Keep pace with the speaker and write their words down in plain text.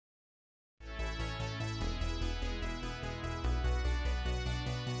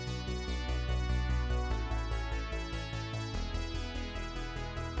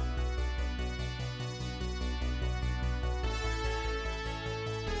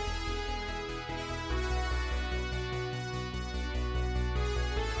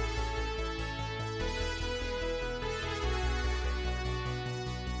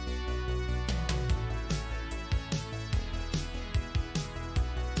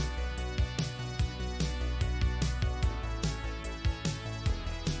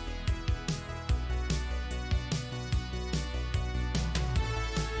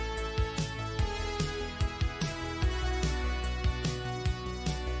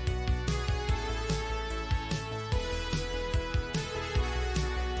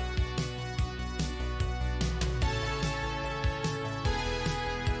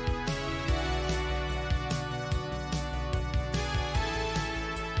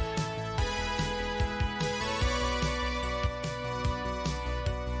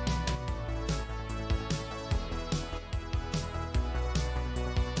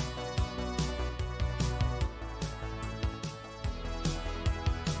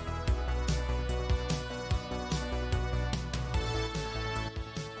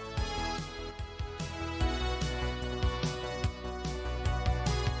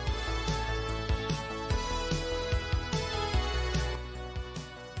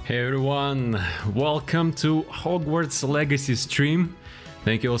Hey everyone, welcome to Hogwarts Legacy stream.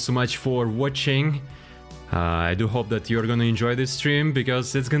 Thank you all so much for watching. I do hope that you're gonna enjoy this stream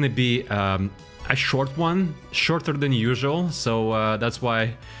because it's gonna be a short one, shorter than usual, so that's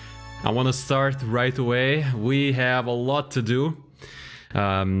why I want to start right away. We have a lot to do.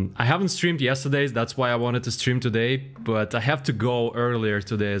 I haven't streamed yesterday, that's why I wanted to stream today, but I have to go earlier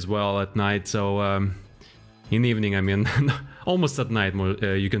today as well at night, so in the evening, I mean, almost at night,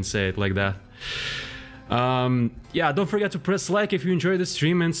 you can say it like that. Yeah, don't forget to press like if you enjoy the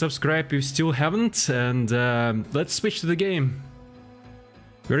stream and subscribe if you still haven't, and let's switch to the game.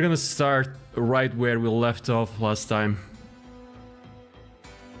 We're gonna start right where we left off last time.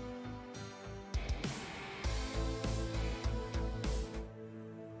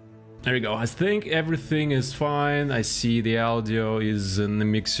 There we go. I think everything is fine. I see the audio is in the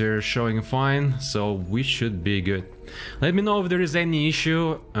mixer showing fine, so we should be good. Let me know if there is any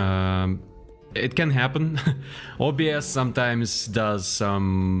issue. It can happen. OBS sometimes does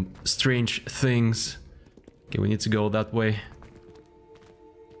some strange things. Okay, we need to go that way.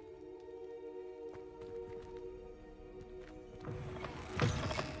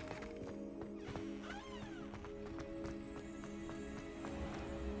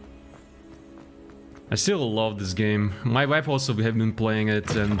 I still love this game. My wife also have been playing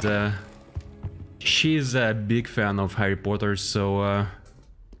it, and she's a big fan of Harry Potter, so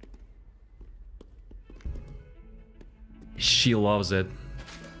she loves it.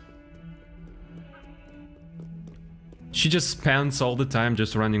 She just spends all the time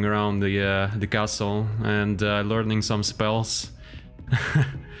just running around the castle and learning some spells.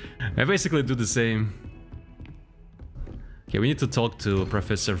 I basically do the same. Okay, we need to talk to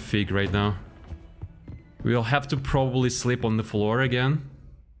Professor Fig right now. We'll have to probably sleep on the floor again.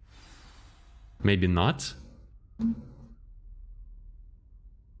 Maybe not.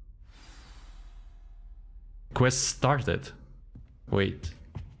 Quest started. Wait.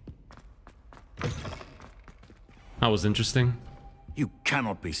 That was interesting. You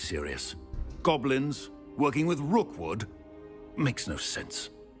cannot be serious. Goblins working with Rookwood makes no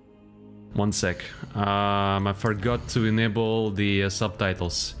sense. One sec. I forgot to enable the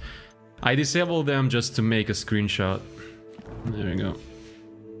subtitles. I disabled them just to make a screenshot. There we go.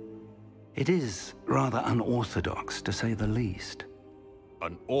 It is rather unorthodox, to say the least.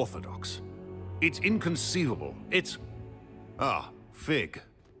 Unorthodox? It's inconceivable. It's... Ah, Fig.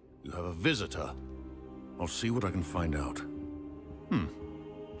 You have a visitor. I'll see what I can find out.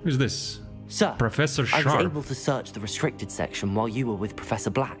 Who's this? Sir, Professor Sharp. I was able to search the restricted section while you were with Professor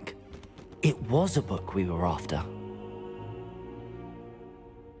Black. It was a book we were after.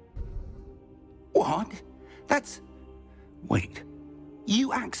 What? That's... Wait. You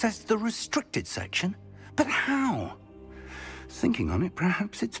accessed the restricted section? But how? Thinking on it,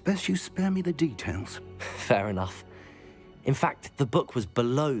 perhaps it's best you spare me the details. Fair enough. In fact, the book was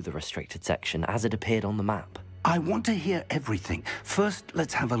below the restricted section as it appeared on the map. I want to hear everything. First,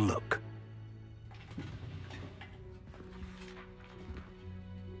 let's have a look.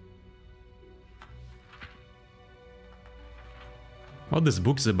 What this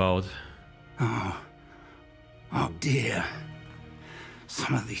book's about? Oh dear.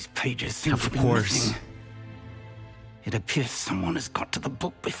 Some of these pages seem to be course. missing. It appears someone has got to the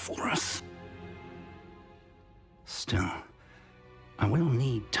book before us. Still, I will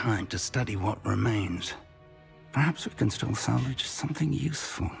need time to study what remains. Perhaps we can still salvage something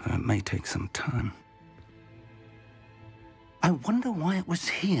useful, though it may take some time. I wonder why it was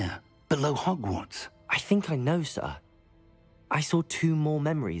here, below Hogwarts. I think I know, sir. I saw 2 more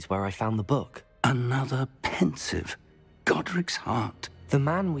memories where I found the book. Another pensive. Godric's heart. The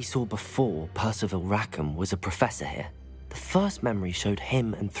man we saw before, Percival Rackham, was a professor here. The first memory showed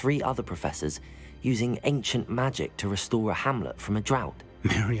him and 3 other professors using ancient magic to restore a hamlet from a drought.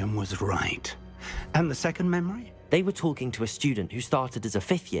 Miriam was right. And the second memory? They were talking to a student who started as a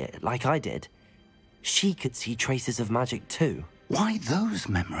 5th year, like I did. She could see traces of magic too. Why those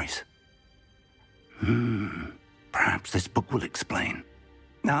memories? Perhaps this book will explain.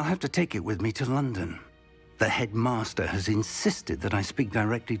 I'll have to take it with me to London. The headmaster has insisted that I speak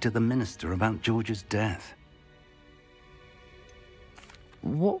directly to the minister about George's death.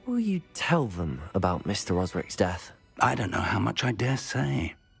 What will you tell them about Mr. Osric's death? I don't know how much I dare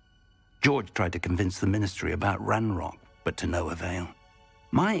say. George tried to convince the ministry about Ranrock, but to no avail.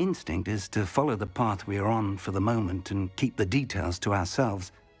 My instinct is to follow the path we are on for the moment and keep the details to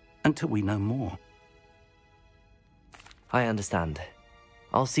ourselves until we know more. I understand.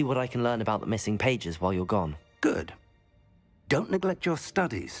 I'll see what I can learn about the missing pages while you're gone. Good. Don't neglect your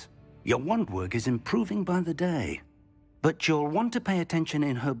studies. Your wand work is improving by the day. But you'll want to pay attention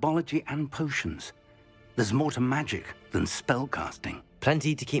in herbology and potions. There's more to magic than spellcasting.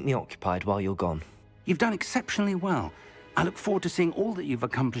 Plenty to keep me occupied while you're gone. You've done exceptionally well. I look forward to seeing all that you've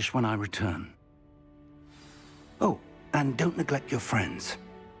accomplished when I return. Oh, and don't neglect your friends.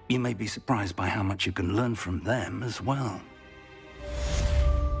 You may be surprised by how much you can learn from them as well.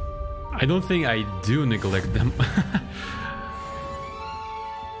 I don't think I do neglect them.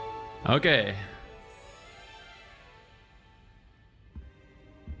 Okay.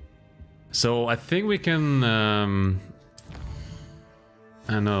 So I think we can...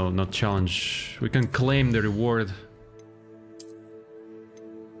 I know, not challenge. We can claim the reward.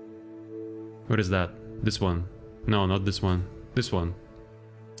 What is that? This one. No, not this one. This one.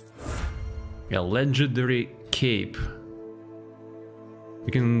 A legendary cape.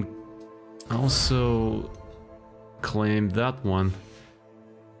 We can also claim that one.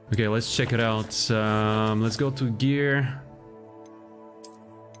 Okay, let's check it out. Let's go to gear.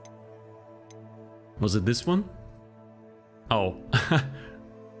 Was it this one? Oh.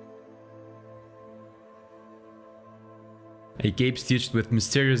 A cape stitched with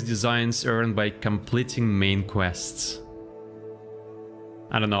mysterious designs earned by completing main quests.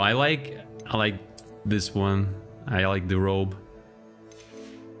 I don't know, I like this one. I like the robe.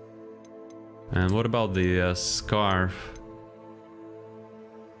 And what about the scarf?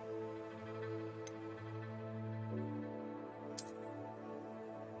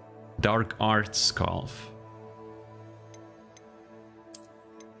 Dark art scarf.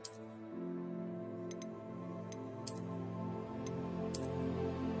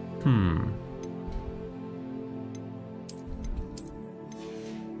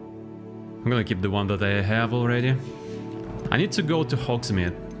 I'm gonna keep the one that I have already. I need to go to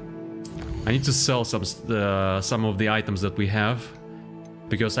Hogsmeade. I need to sell some of the items that we have,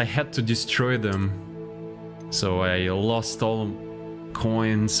 because I had to destroy them. So I lost all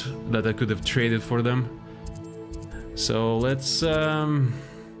coins that I could have traded for them. So let's go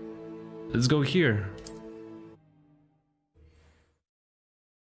here.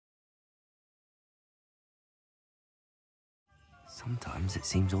 Sometimes it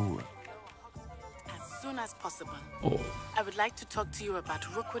seems all... As soon as possible. Oh. I would like to talk to you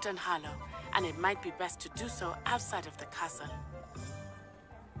about Rookwood and Harlow, and it might be best to do so outside of the castle.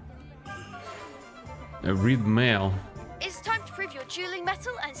 Read mail. It's time to prove your dueling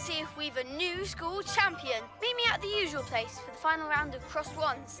mettle and see if we've a new school champion. Meet me at the usual place for the final round of crossed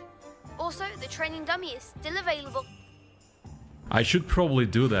wands. Also, the training dummy is still available. I should probably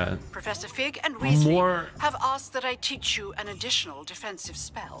do that. Professor Fig and Weasley have asked that I teach you an additional defensive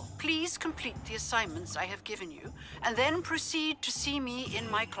spell. Please complete the assignments I have given you, and then proceed to see me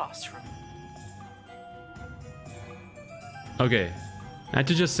in my classroom. Okay.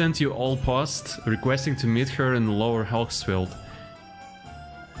 Natty just sent you all post requesting to meet her in Lower Hogsfield.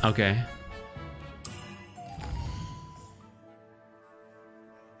 Okay.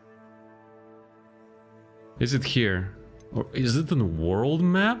 Is it here? Or is it on the world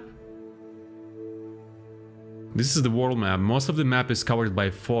map? This is the world map. Most of the map is covered by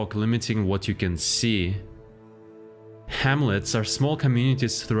fog, limiting what you can see. Hamlets are small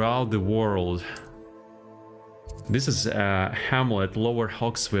communities throughout the world. This is Hamlet, Lower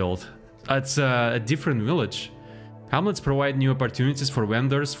Hogsfield. It's a different village. Hamlets provide new opportunities for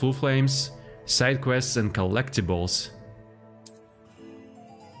vendors, full flames, side quests, and collectibles.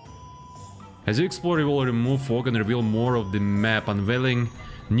 As you explore, you will remove fog and reveal more of the map, unveiling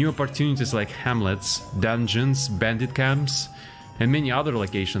new opportunities like hamlets, dungeons, bandit camps, and many other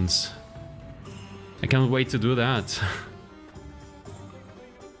locations. I can't wait to do that.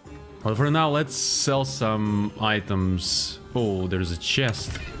 Well, for now, let's sell some items. Oh, there's a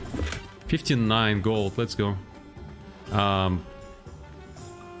chest. 59 gold, let's go.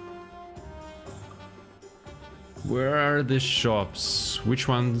 Where are the shops? Which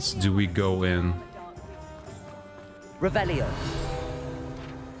ones do we go in? Revelio.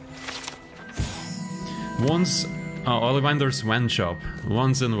 One's Ollivander's wine shop.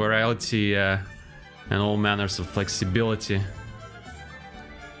 One's in variety and all manners of flexibility.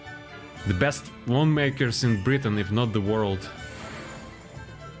 The best wand makers in Britain, if not the world.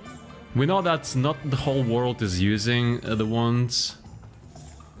 We know that not the whole world is using the wands,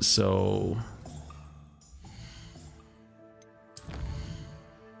 so...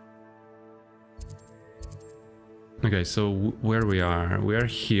 Okay, so where we are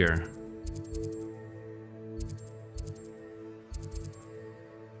here.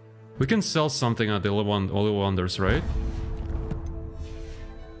 We can sell something at the Ollivanders, right?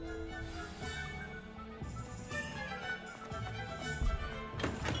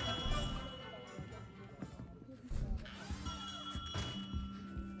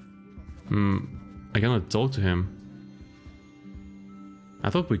 I cannot talk to him. I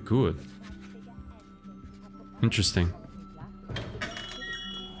thought we could. Interesting.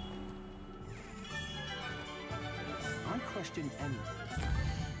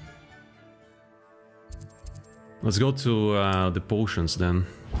 Let's go to the potions then.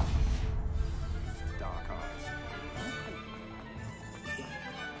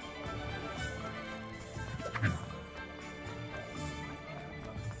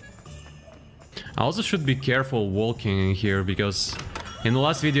 I also should be careful walking in here because in the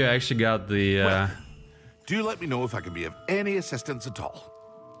last video I actually got the... Well, do let me know if I can be of any assistance at all.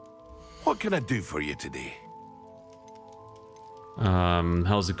 What can I do for you today?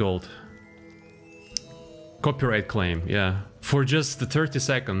 How's it called? Copyright claim, yeah. For just the 30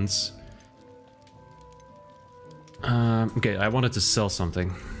 seconds. Okay, I wanted to sell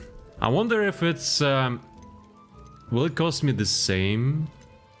something. I wonder if it's... will it cost me the same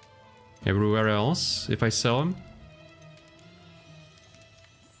everywhere else if I sell them?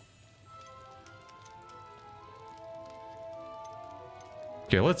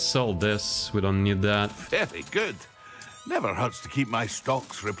 Okay, let's sell this. We don't need that. Very good. Never hurts to keep my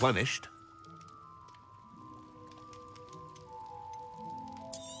stocks replenished.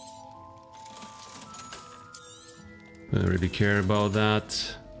 Don't really care about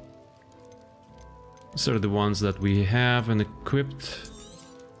that. These are the ones that we have and equipped.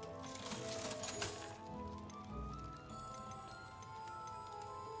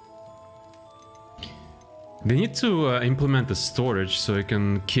 They need to implement the storage so I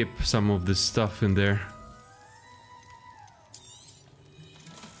can keep some of this stuff in there.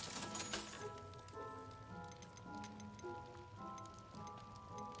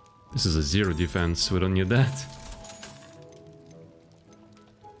 This is a 0 defense, we don't need that.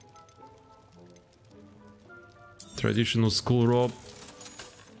 Traditional school robe.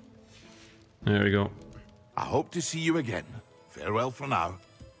 There we go. I hope to see you again. Farewell for now.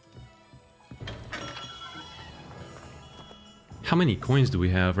 How many coins do we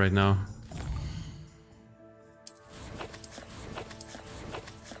have right now?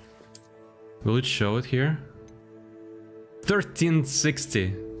 Will it show it here?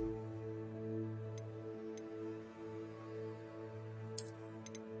 1360.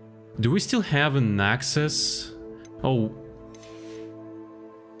 Do we still have an access? Oh,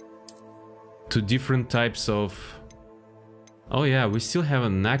 to different types of... Oh yeah, we still have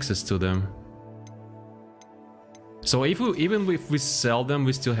an access to them. So if we, even if we sell them,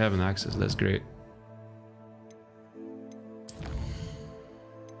 we still have an access. That's great.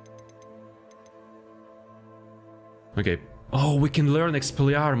 Okay. Oh, we can learn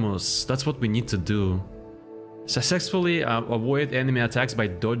Expelliarmus. That's what we need to do. Successfully avoid enemy attacks by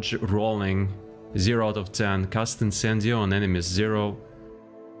dodge rolling. 0 out of 10. Cast Incendio on enemies. 0,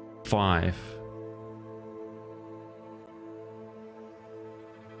 5.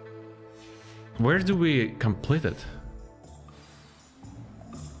 Where do we complete it?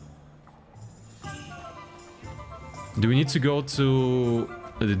 Do we need to go to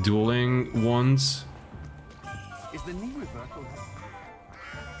the dueling ones? Is the knee reversal?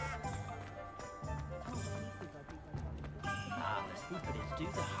 The secret is do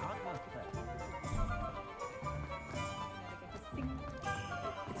the hard work first.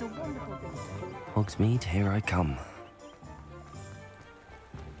 It's a wonderful thing. Hogsmeade, here I come.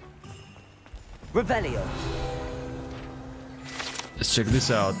 Revelio. Let's check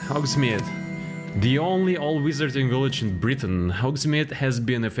this out. Hogsmeade. The only all-wizarding village in Britain, Hogsmeade has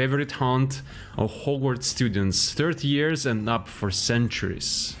been a favorite haunt of Hogwarts students, 30 years and up for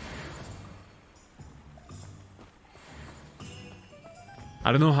centuries.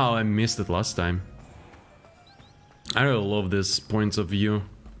 I don't know how I missed it last time. I really love this points of view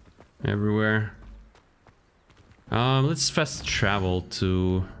everywhere. Let's fast travel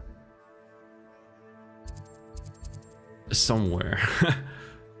to... somewhere.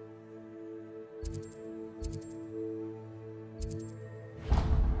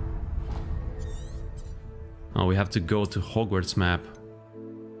 Oh, we have to go to Hogwarts map.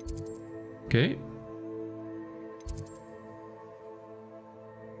 Okay.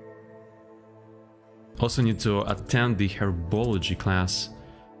 Also need to attend the Herbology class.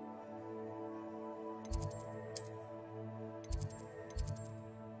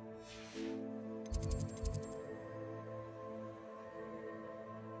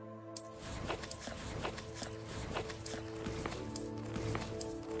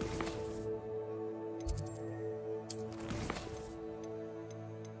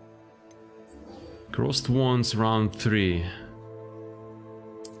 Crossed Wands round 3.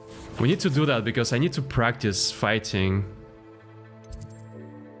 We need to do that because I need to practice fighting.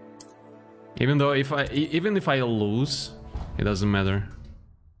 Even though even if I lose, it doesn't matter.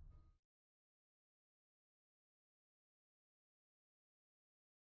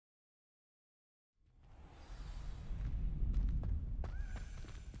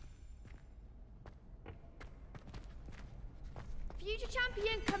 Future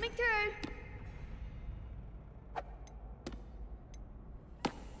champion coming through.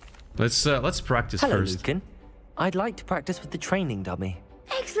 Let's practice Hello, first. Lucan. I'd like to practice with the training dummy.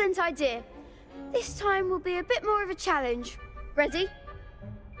 Excellent idea. This time will be a bit more of a challenge. Ready?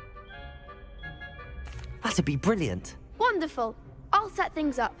 That'd be brilliant. Wonderful. I'll set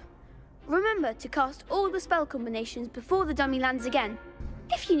things up. Remember to cast all the spell combinations before the dummy lands again.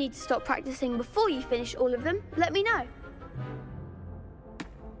 If you need to stop practicing before you finish all of them, let me know.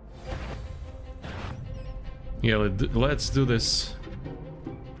 Yeah, let's do this.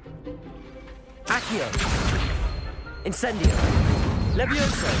 Accio. Incendio.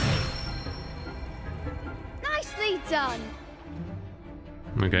 Levioso. Nicely done.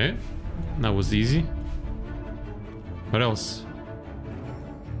 Okay, that was easy. What else?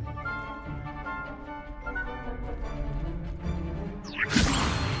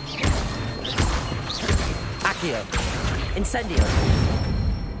 Accio. Incendio.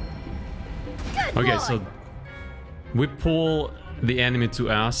 Good Okay, boy. so we pull the enemy to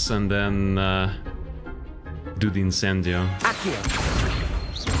us and then do the incendio. Accio.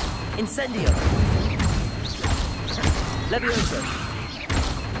 Incendio. Levioso.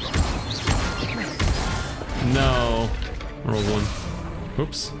 No. Roll one.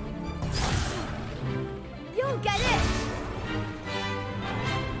 Oops. You'll get it.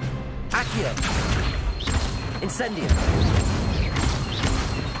 Accio. Incendio.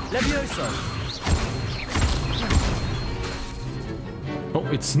 Levioso. Oh,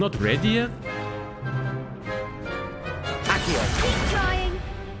 it's not ready yet? Accio. Keep trying.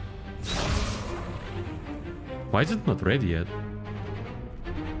 Why is it not ready yet?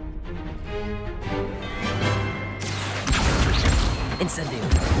 Incendio.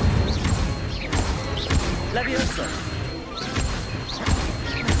 Levioso.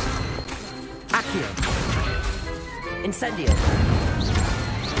 Accio. Incendio.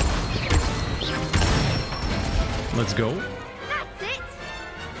 Let's go. That's it.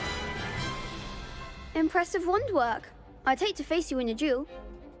 Impressive wand work. I'd hate to face you in a duel.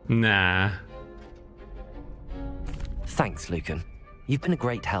 Nah. Thanks, Lucan. You've been a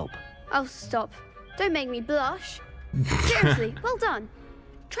great help. Oh, stop. Don't make me blush. Seriously, well done.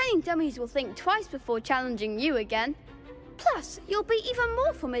 Training dummies will think twice before challenging you again. Plus, you'll be even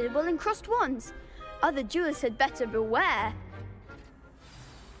more formidable in crossed wands. Other duelists had better beware.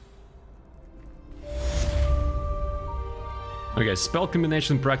 Okay, spell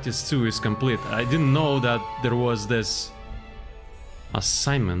combination practice 2 is complete. I didn't know that there was this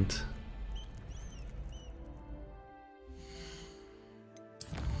assignment.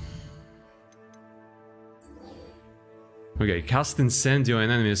 Okay, cast Incendio on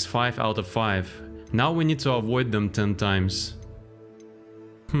enemies 5 out of 5. Now we need to avoid them 10 times.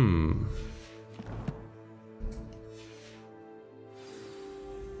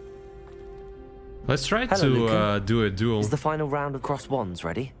 Let's try Hello, to do a duel. Is the final round of cross wands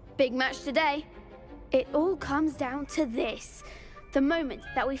ready? Big match today. It all comes down to this. The moment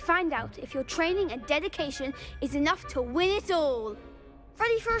that we find out if your training and dedication is enough to win it all.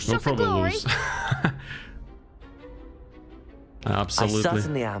 Ready for a shot of glory? Lose. Absolutely. I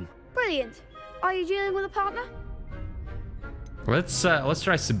certainly am. Brilliant. Are you dealing with a partner? Let's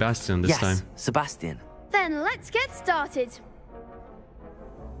try Sebastian this time. Yes, Sebastian. Then let's get started.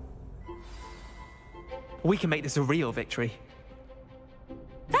 We can make this a real victory.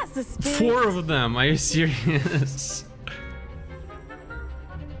 That's the spirit. 4 of them, are you serious?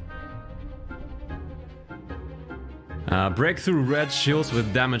 Break through red shields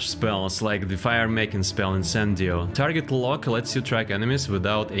with damage spells, like the fire-making spell Incendio. Target lock lets you track enemies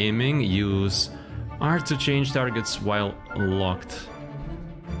without aiming. Use R to change targets while locked.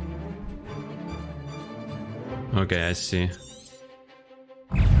 Okay, I see.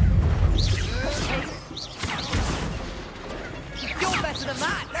 You're better than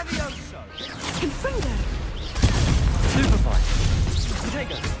that! Levioso! Confringo! Superfly!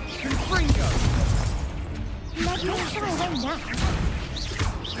 Potato! Confringo! Levioso away now.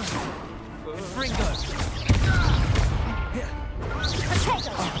 Confringo!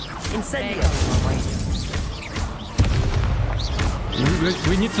 Potato! Incendio!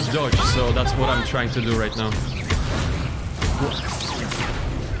 We need to dodge, so that's what I'm trying to do right now.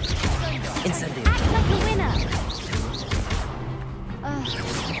 Incendio! Act like a winner!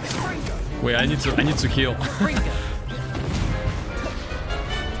 Wait, I need to heal.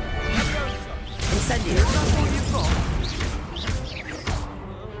 Incendio.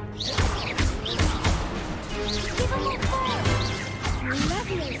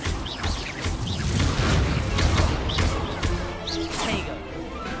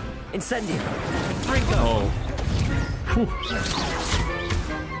 Incendio. Bringo. Oh. Whew.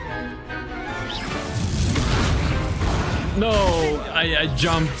 No, I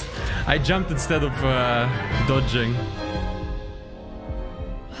jumped. I jumped instead of dodging.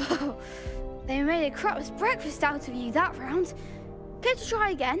 Oh, they made a crap's breakfast out of you that round. Care to try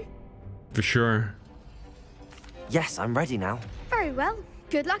again? For sure. Yes, I'm ready now. Very well.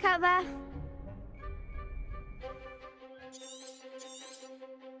 Good luck out there.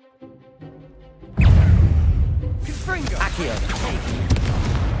 Accio.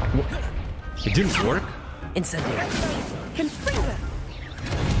 What? It didn't work? Incendio. Confringo.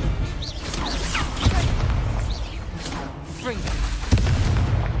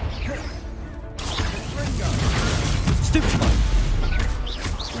 Stupid.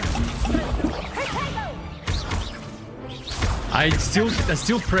 I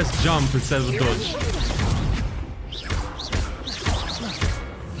still press jump instead of dodge.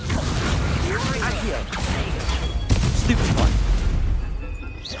 Stupid one.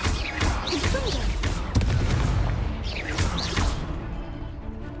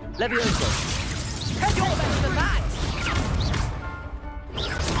 Levioso. You're better than that.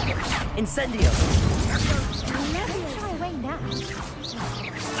 Incendio. Try away now.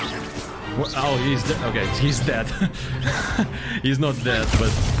 What? Oh, he's dead. Okay, he's dead. He's not dead,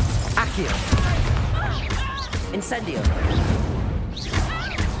 but... Accio. Incendio.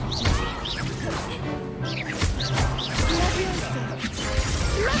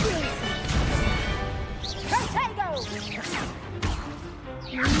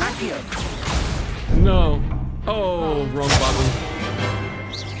 Accio. No. Oh, wrong button.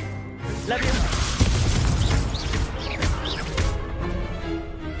 Levioso.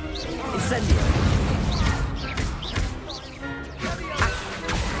 Incendio.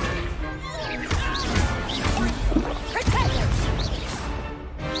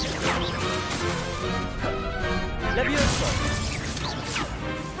 Levioso.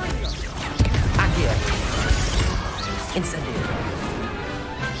 Accio. Incendio.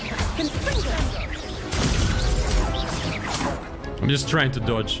 I'm just trying to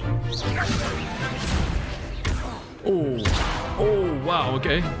dodge. Oh. Oh, wow,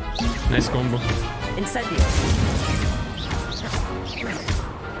 okay. Nice combo. Incendio.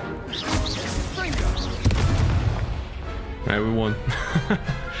 Alright, we won.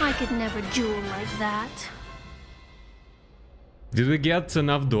 I could never duel like that. Did we get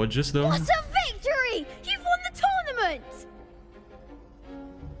enough dodges though? What a victory! You've won the tournament!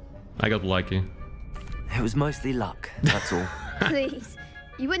 I got lucky. It was mostly luck, that's all. Please,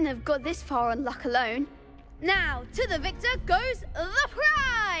 you wouldn't have got this far on luck alone. Now, to the victor goes the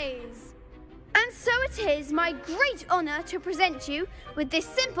prize! And so it is my great honor to present you with this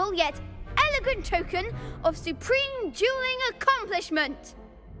simple yet elegant token of supreme dueling accomplishment.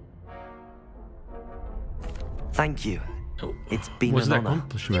 Thank you. It's been What's an that honor.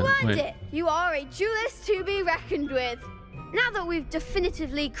 accomplishment? You earned Wait. it. You are a duelist to be reckoned with. Now that we've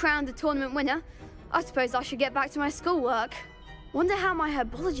definitively crowned the tournament winner, I suppose I should get back to my schoolwork. Wonder how my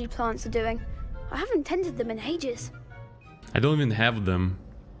herbology plants are doing. I haven't tended them in ages. I don't even have them.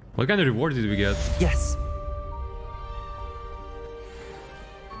 What kind of reward did we get? Yes.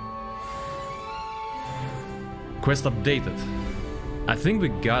 Quest updated. I think we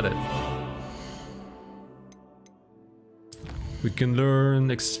got it. We can learn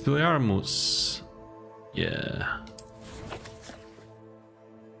Expelliarmus. Yeah.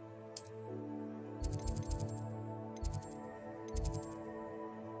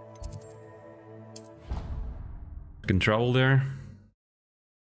 Can travel there.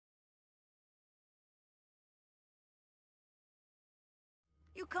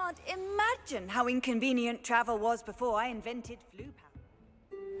 You can't imagine how inconvenient travel was before I invented flu powder.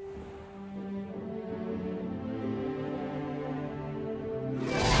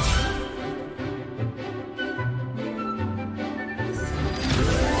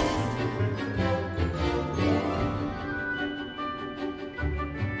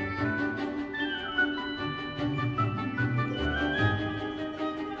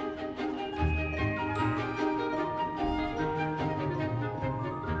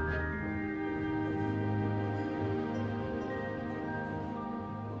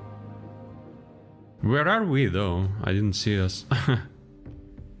 Where are we though? I didn't see us. I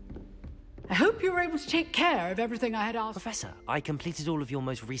hope you were able to take care of everything I had asked. Professor, I completed all of your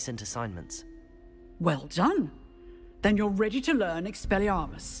most recent assignments. Well done. Then you're ready to learn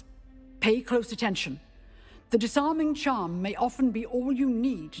Expelliarmus. Pay close attention. The disarming charm may often be all you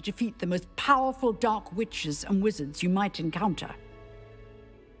need to defeat the most powerful dark witches and wizards you might encounter.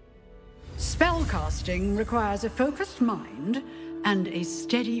 Spellcasting requires a focused mind and a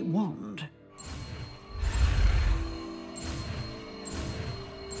steady wand.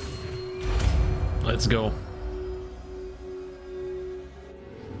 Let's go.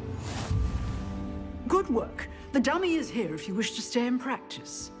 Good work. The dummy is here if you wish to stay and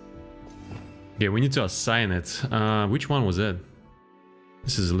practice. Yeah, we need to assign it. Which one was it?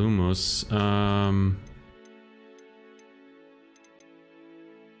 This is Lumos.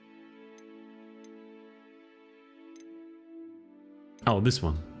 Oh, this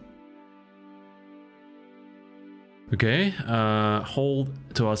one. Okay, hold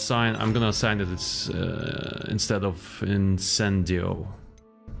to assign. I'm gonna assign it instead of Incendio.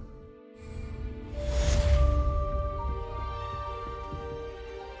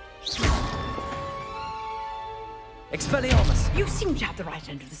 Expelliarmus! You seem to have the right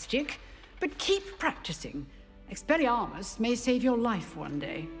end of the stick, but keep practicing. Expelliarmus may save your life one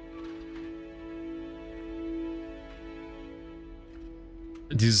day.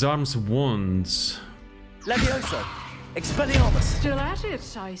 Disarms wounds. Levioso! Expelliarmus! Still at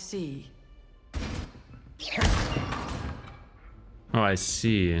it, I see. Oh, I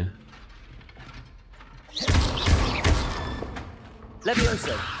see.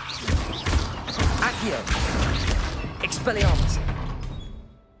 Levioso! Accio! Expelliarmus!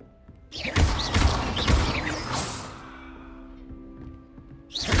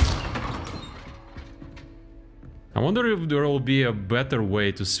 I wonder if there will be a better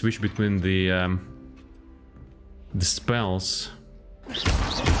way to switch between the spells.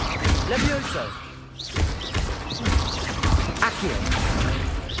 Levioso! Accio!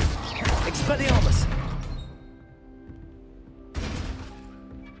 Expelliarmus!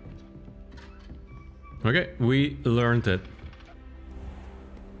 Okay, we learned it.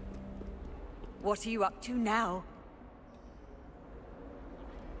 What are you up to now?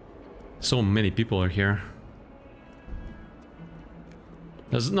 So many people are here.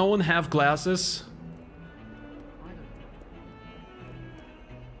 Does no one have glasses?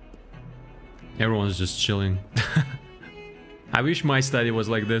 Everyone's just chilling. I wish my study was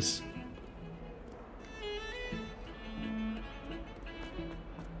like this.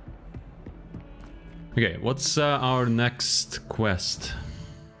 Okay, what's our next quest?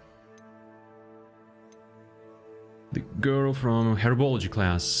 The girl from Herbology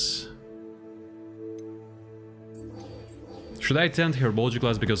class. Should I attend Herbology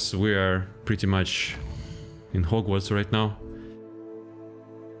class because we are pretty much in Hogwarts right now?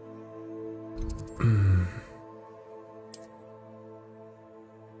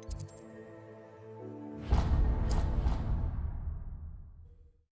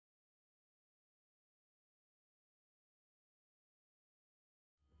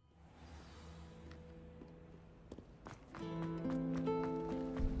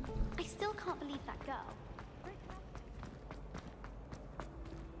 I still can't believe that girl.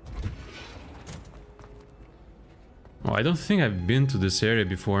 Oh, I don't think I've been to this area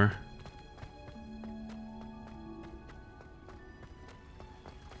before.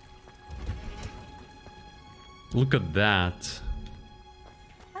 Look at that.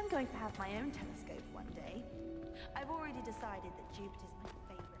 I'm going to have my own telescope one day. I've already decided that Jupiter's my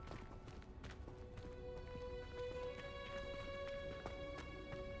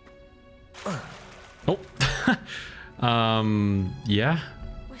favorite. Oh. Yeah.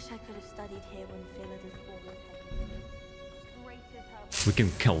 Wish I could have studied here when Philid's fallen heaven. Greatest herb. We can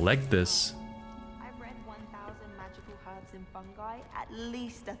collect this. I've read 1,000 magical herbs and fungi at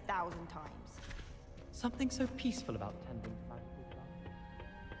least 1,000 times. Something so peaceful about tending magical plants.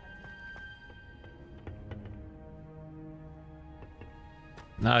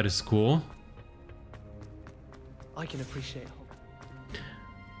 That is cool. I can appreciate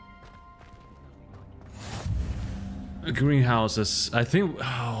greenhouses. I think.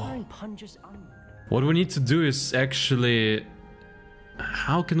 Oh, what we need to do is actually.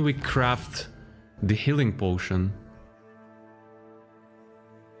 How can we craft the healing potion?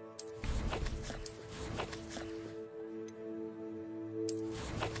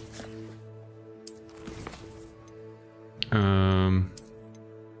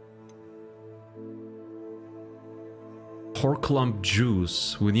 Horklump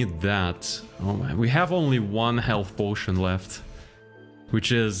juice, we need that. Oh man, we have only one health potion left,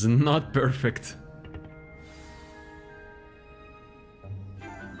 which is not perfect.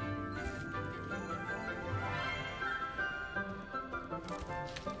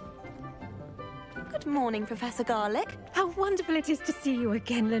 Good morning, Professor Garlick. How wonderful it is to see you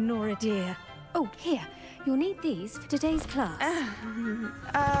again, Lenora dear. Oh, here. You'll need these for today's class.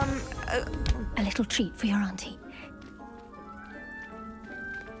 A little treat for your auntie.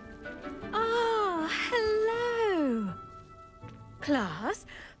 Ah, hello. Class,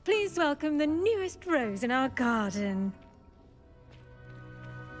 please welcome the newest rose in our garden.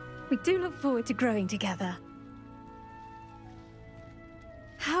 We do look forward to growing together.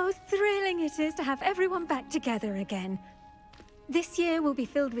 How thrilling it is to have everyone back together again. This year will be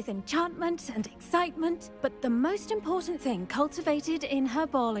filled with enchantment and excitement, but the most important thing cultivated in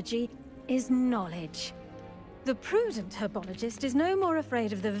herbology is knowledge. The prudent herbologist is no more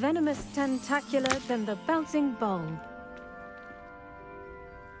afraid of the venomous tentacular than the bouncing bulb.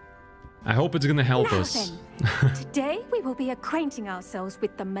 I hope it's gonna help now us. Then, today we will be acquainting ourselves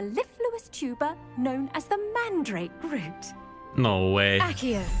with the mellifluous tuber known as the mandrake root. No way.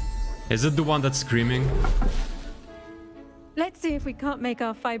 Accio. Is it the one that's screaming? Let's see if we can't make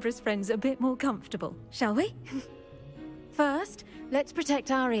our fibrous friends a bit more comfortable, shall we? First, let's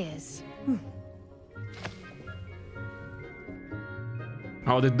protect our ears.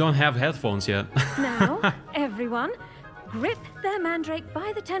 Oh, they don't have headphones yet. Now, everyone, grip their mandrake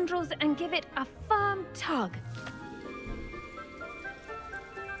by the tendrils and give it a firm tug.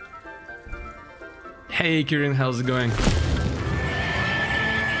 Hey, Kieran, how's it going?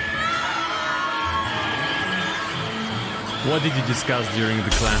 What did you discuss during the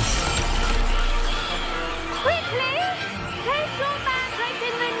class? Quickly! Place your mandrake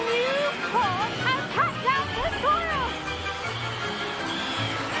in the new pot and pack down the soil!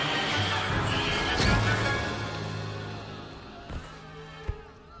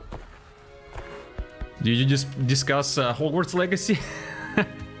 Did you just discuss Hogwarts Legacy?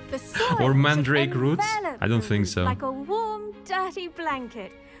 The soil or Mandrake should roots? envelop I don't think so. like a warm, dirty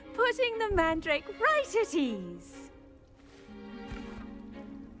blanket, putting the mandrake right at ease.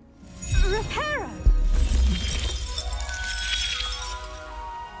 Reparo!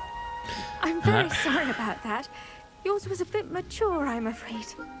 I'm very sorry about that. Yours was a bit mature, I'm afraid.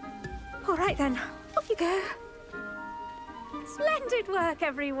 All right then, off you go. Splendid work,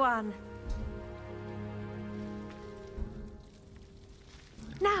 everyone.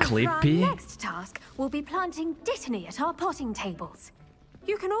 Now, for our next task, we'll be planting dittany at our potting tables.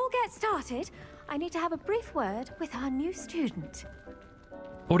 You can all get started. I need to have a brief word with our new student.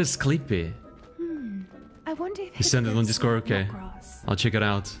 What is Clippy? I wonder if He sent it on Discord, okay. I'll check it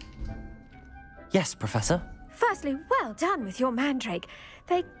out. Yes, Professor. Firstly, well done with your mandrake.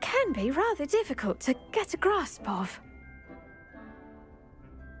 They can be rather difficult to get a grasp of.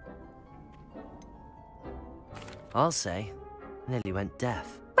 I'll say. Nearly went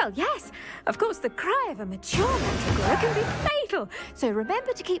deaf. Well, yes. Of course, the cry of a mature mandragora can be fatal, so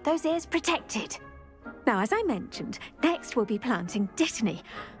remember to keep those ears protected. Now, as I mentioned, next we'll be planting dittany.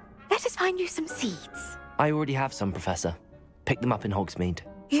 Let us find you some seeds. I already have some, Professor. Picked them up in Hogsmeade.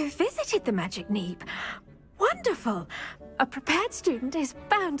 You visited the Magic Neep. Wonderful. A prepared student is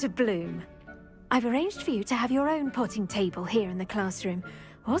bound to bloom. I've arranged for you to have your own potting table here in the classroom.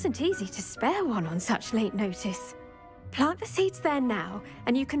 Wasn't easy to spare one on such late notice. Plant the seeds there now,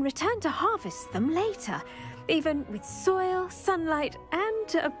 and you can return to harvest them later. Even with soil, sunlight,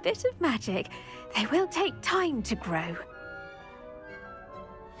 and a bit of magic, they will take time to grow.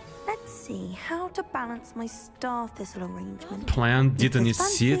 Let's see how to balance my star thistle arrangement. Plant dittany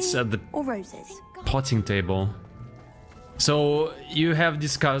seeds at the or roses. potting table. So, you have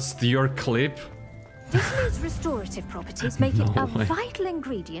discussed your clip? Dittany's restorative properties make it a way. vital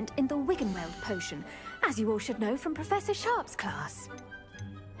ingredient in the Wiggenweld potion, as you all should know from Professor Sharp's class.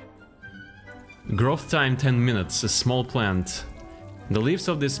 Growth time 10 minutes, a small plant. The leaves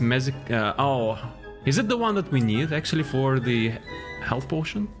of this magic... oh, is it the one that we need actually for the health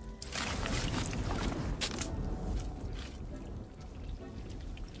potion?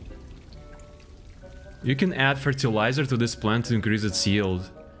 You can add fertilizer to this plant to increase its yield.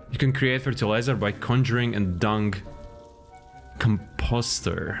 You can create fertilizer by conjuring and dung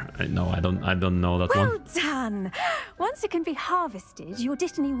composter. No, I don't know that one. Well done! Once it can be harvested, your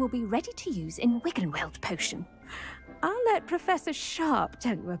dittany will be ready to use in Wiggenweld potion. I'll let Professor Sharp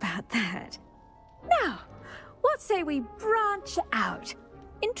tell you about that. Now, what say we branch out?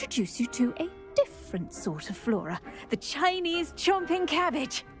 Introduce you to a different sort of flora, the Chinese chomping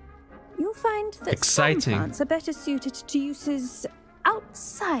cabbage. You'll find that Exciting. some plants are better suited to uses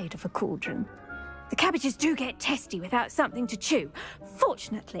outside of a cauldron. The cabbages do get testy without something to chew.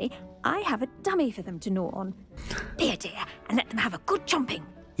 Fortunately, I have a dummy for them to gnaw on. Here, dear, and let them have a good chomping.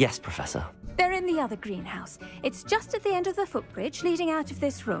 Yes, Professor. They're in the other greenhouse. It's just at the end of the footbridge leading out of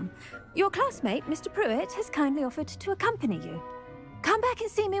this room. Your classmate, Mr. Pruitt, has kindly offered to accompany you. Come back and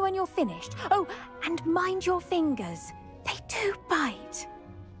see me when you're finished. Oh, and mind your fingers. They do bite.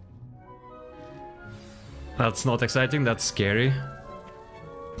 That's not exciting, that's scary.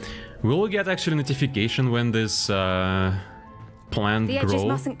 Will we get actually notification when this plant The edges grows?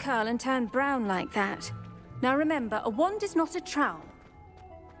 mustn't curl and turn brown like that. Now remember, a wand is not a trowel.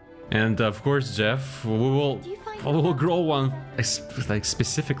 And of course, Jeff, we will grow one like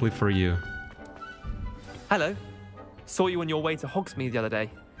specifically for you. Hello. Saw you on your way to Hogsmeade the other day.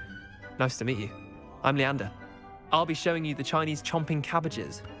 Nice to meet you. I'm Leander. I'll be showing you the Chinese chomping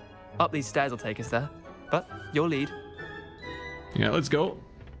cabbages. Up these stairs will take us there, but your lead. Yeah, let's go.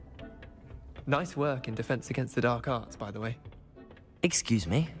 Nice work in Defense Against the Dark Arts, by the way. Excuse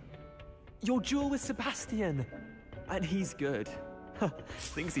me? Your duel with Sebastian. And he's good.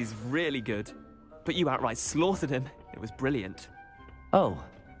 Thinks he's really good. But you outright slaughtered him. It was brilliant. Oh.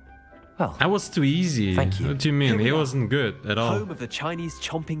 Well. That was too easy. Thank you. What do you mean? He wasn't good at all. Home of the Chinese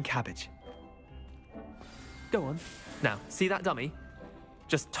chomping cabbage. Go on. Now, see that dummy?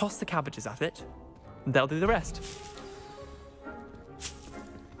 Just toss the cabbages at it, and they'll do the rest.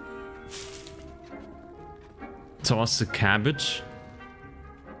 Toss a cabbage.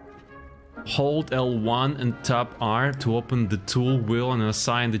 Hold L1 and tap R to open the tool wheel and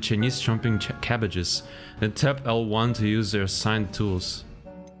assign the Chinese chomping cabbages. Then tap L1 to use their assigned tools.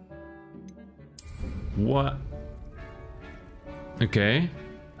 What? Okay.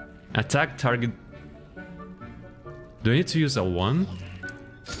 Attack target. Do I need to use L1?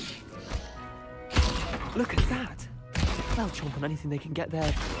 Look at that. They'll chomp on anything they can get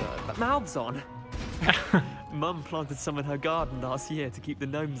their mouths on. Mum planted some in her garden last year to keep the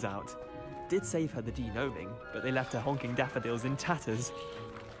gnomes out. Did save her the de-gnoming, but they left her honking daffodils in tatters.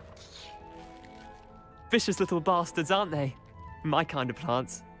 Vicious little bastards, aren't they? My kind of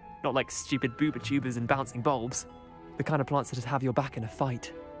plants. Not like stupid booba tubers and bouncing bulbs. The kind of plants that'd have your back in a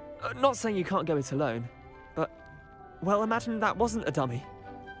fight. Not saying you can't go it alone, but... well, imagine that wasn't a dummy.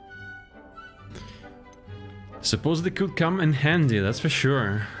 Suppose they could come in handy, that's for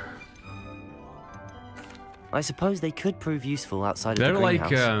sure. I suppose they could prove useful outside They're of the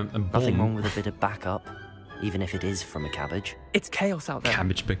greenhouse. like a Nothing bomb. wrong with a bit of backup, even if it is from a cabbage. It's chaos out there.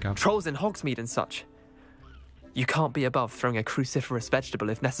 Cabbage pickup. Trolls in Hogsmeade and such. You can't be above throwing a cruciferous vegetable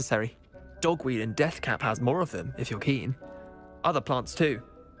if necessary. Dogweed and deathcap has more of them, if you're keen. Other plants too.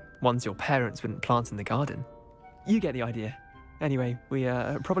 Ones your parents wouldn't plant in the garden. You get the idea. Anyway, we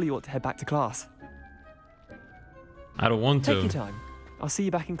probably ought to head back to class. I don't want to. Take your time. I'll see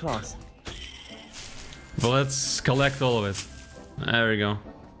you back in class. But let's collect all of it. There we go.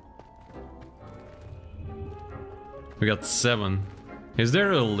 We got 7. Is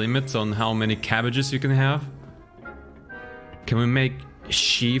there a limit on how many cabbages you can have? Can we make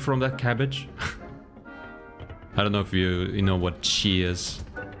shi from that cabbage? I don't know if you know what shi is.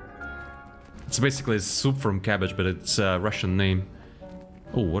 It's basically soup from cabbage, but it's a Russian name.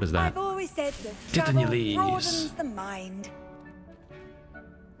 Oh, what is that? I've always said that Get in your travel leaves. broadens the mind.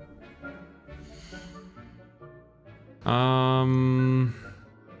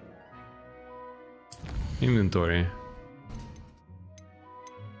 Inventory.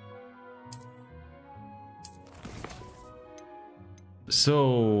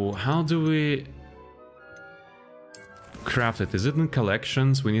 So, how do we craft it? Is it in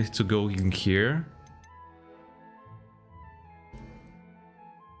collections? We need to go in here.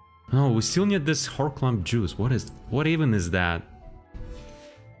 Oh, we still need this Horklump juice. What even is that?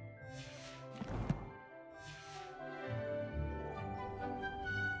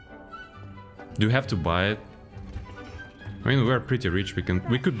 Do we have to buy it? I mean, we're pretty rich. We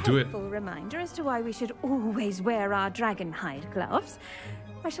could do it. Helpful reminder as to why we should always wear our dragon hide gloves.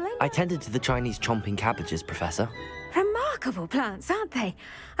 I tended to the Chinese chomping cabbages, Professor. Remarkable plants, aren't they?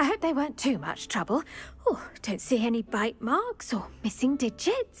 I hope they weren't too much trouble. Oh, don't see any bite marks or missing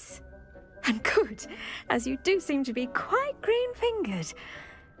digits. And good, as you do seem to be quite green-fingered.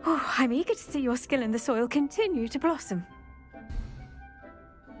 Oh, I'm eager to see your skill in the soil continue to blossom.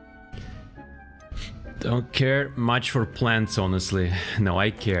 Don't care much for plants, honestly. No, I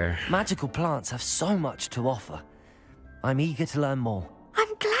care. Magical plants have so much to offer. I'm eager to learn more.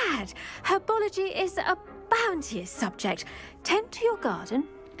 I'm glad. Herbology is a bounteous subject. Tend to your garden,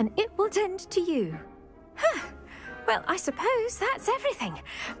 and it will tend to you. Huh. Well, I suppose that's everything.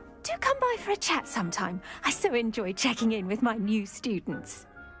 Do come by for a chat sometime. I so enjoy checking in with my new students.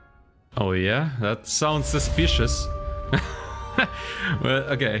 Oh yeah? That sounds suspicious. Well,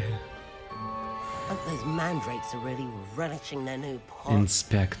 okay. Hope those mandrakes are really relishing their new pot.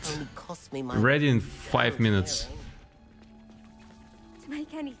 Inspect. Only cost me my Ready in 5 minutes. To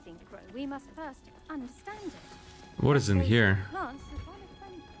make anything grow, we must first understand it. What is in here? Plants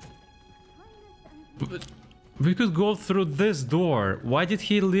But we could go through this door. Why did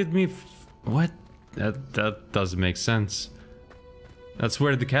he lead me? What? That doesn't make sense. That's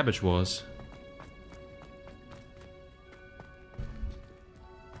where the cabbage was.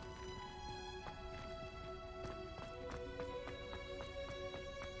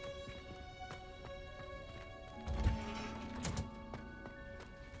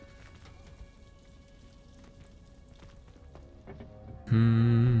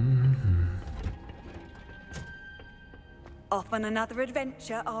 Off on another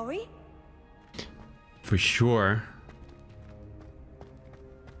adventure, are we? For sure.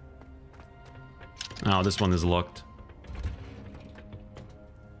 Oh, this one is locked.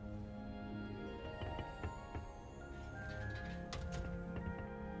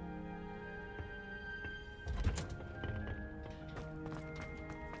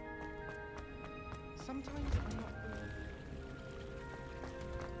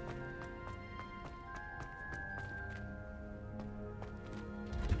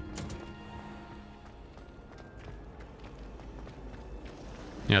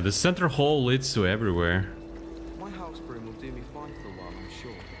 Yeah, the center hall leads to everywhere. My house broom will do me fine for a while, I'm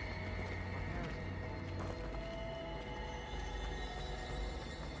sure.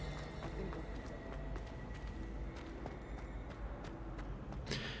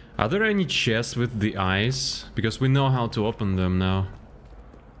 Are there any chests with the eyes? Because we know how to open them now.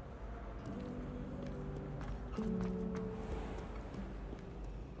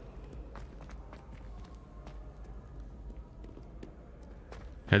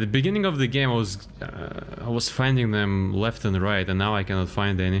 At the beginning of the game, I was finding them left and right, and now I cannot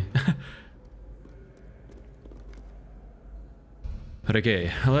find any. But okay,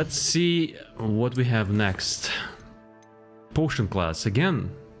 let's see what we have next. Potion class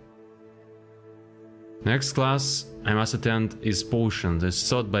again. Next class I must attend is Potions. It's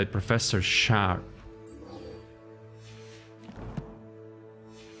taught by Professor Sharp.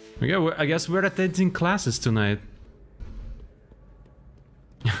 Okay, I guess we're attending classes tonight.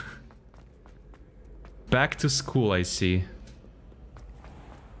 Back to school, I see.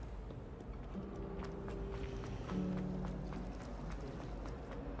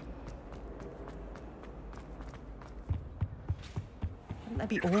 Shouldn't there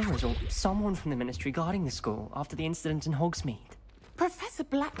be auras or someone from the Ministry guarding the school after the incident in Hogsmeade? Professor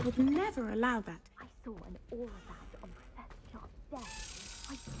Black would never allow that. I saw an aura badge on Professor Sharp's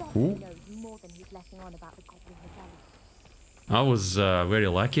desk. I bet Ooh. he knows more than he's letting on about the Goblin rebellion. I was very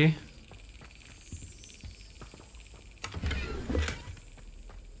lucky.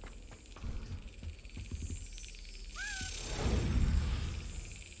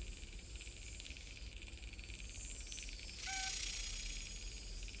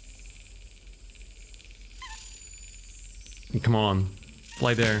 Come on,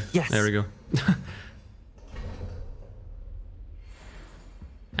 fly there. Yes. There we go.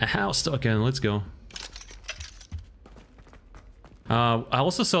 A house token, let's go. I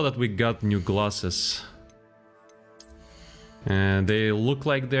also saw that we got new glasses. And they look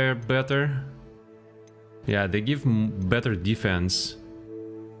like they're better. Yeah, they give better defense.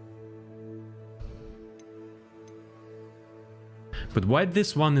 But why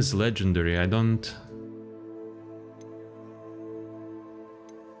this one is legendary? I don't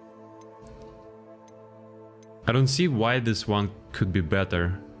see why this one could be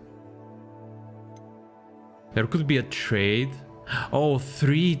better. There could be a trade. Oh,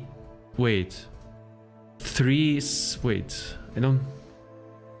 three. Wait. Wait. I don't.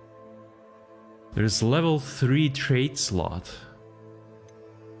 There's level 3 trade slot.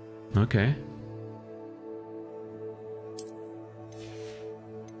 Okay.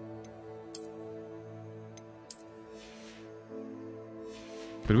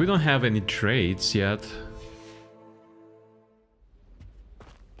 But we don't have any trades yet.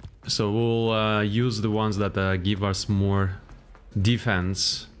 So we'll use the ones that give us more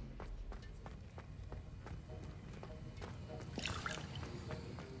defense.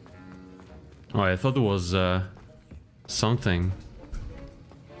 Oh, I thought it was something.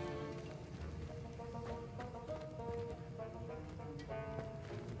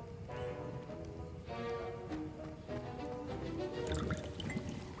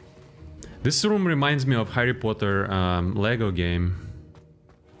 This room reminds me of Harry Potter Lego game.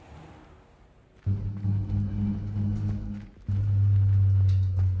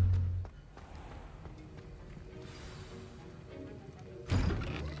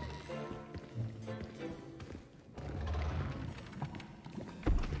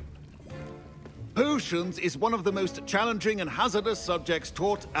 Potions is one of the most challenging and hazardous subjects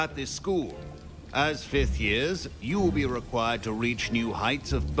taught at this school. As 5th years, you will be required to reach new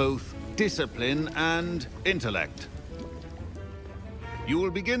heights of both discipline and intellect. You will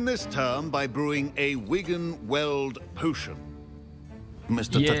begin this term by brewing a Wiggenweld potion.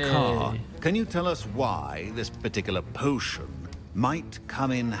 Mr. Takar, can you tell us why this particular potion might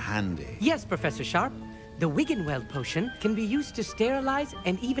come in handy? Yes, Professor Sharp. The Wiggenweld potion can be used to sterilize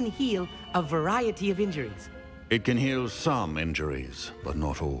and even heal a variety of injuries. It can heal some injuries, but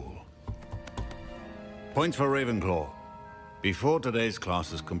not all. Points for Ravenclaw. Before today's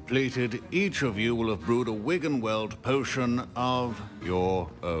class is completed, each of you will have brewed a Wiggenweld potion of your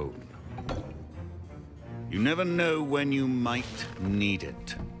own. You never know when you might need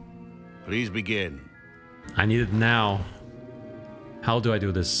it. Please begin. I need it now. How do I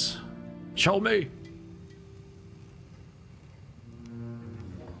do this? Show me!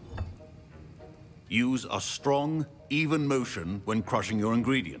 Use a strong, even motion when crushing your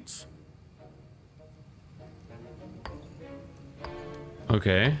ingredients.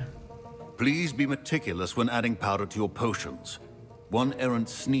 Okay. Please be meticulous when adding powder to your potions. One errant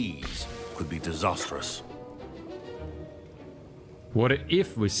sneeze could be disastrous. What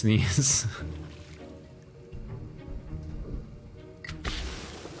if we sneeze?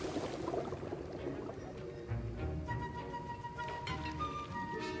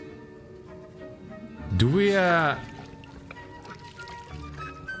 Do we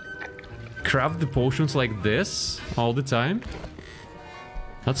craft the potions like this all the time?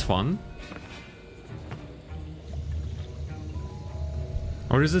 That's fun.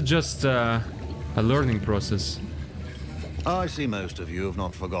 Or is it just a learning process? I see most of you have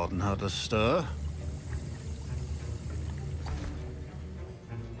not forgotten how to stir.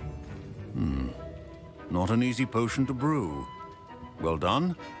 Not an easy potion to brew. Well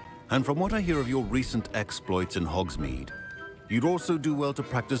done. And from what I hear of your recent exploits in Hogsmeade, you'd also do well to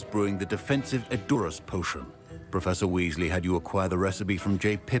practice brewing the defensive Edurus potion. Professor Weasley had you acquire the recipe from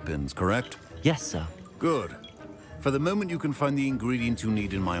J. Pippins, correct? Yes, sir. Good. For the moment, you can find the ingredients you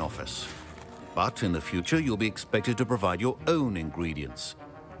need in my office. But in the future, you'll be expected to provide your own ingredients.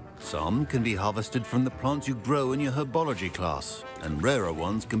 Some can be harvested from the plants you grow in your Herbology class, and rarer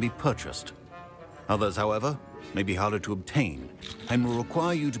ones can be purchased. Others, however, may be harder to obtain, and will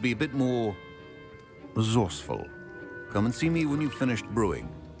require you to be a bit more resourceful. Come and see me when you've finished brewing,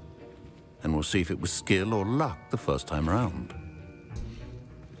 and we'll see if it was skill or luck the first time around.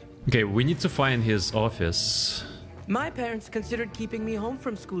 Okay, we need to find his office. My parents considered keeping me home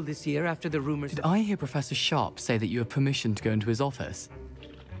from school this year after the rumors. Did I hear Professor Sharp say that you have permission to go into his office?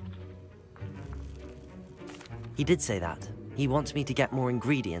 He did say that. He wants me to get more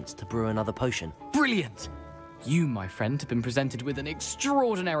ingredients to brew another potion. Brilliant! You, my friend, have been presented with an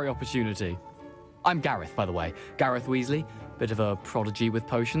extraordinary opportunity. I'm Gareth, by the way. Gareth Weasley. Bit of a prodigy with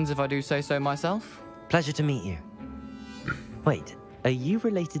potions, if I do say so myself. Pleasure to meet you. Wait, are you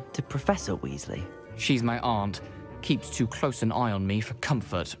related to Professor Weasley? She's my aunt. Keeps too close an eye on me for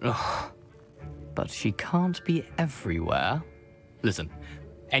comfort. Ugh. But she can't be everywhere. Listen,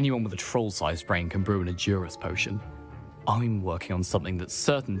 anyone with a troll-sized brain can brew an Edurus potion. I'm working on something that's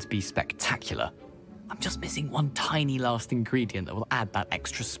certain to be spectacular. I'm just missing one tiny last ingredient that will add that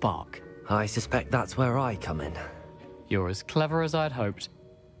extra spark. I suspect that's where I come in. You're as clever as I'd hoped.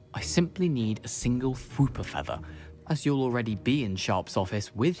 I simply need a single Whooper feather. As you'll already be in Sharp's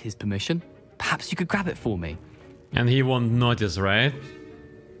office with his permission, perhaps you could grab it for me. And he won't notice, right?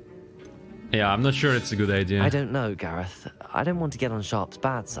 Yeah, I'm not sure it's a good idea. I don't know, Gareth. I don't want to get on Sharp's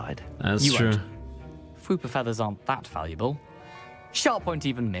bad side. That's true. Whooper feathers aren't that valuable. Sharp won't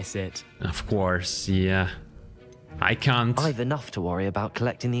even miss it. Of course, yeah. I can't. I've enough to worry about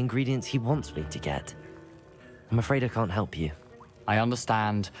collecting the ingredients he wants me to get. I'm afraid I can't help you. I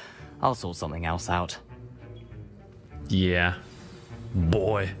understand. I'll sort something else out. Yeah.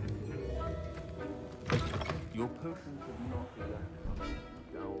 Boy. Your potion should not be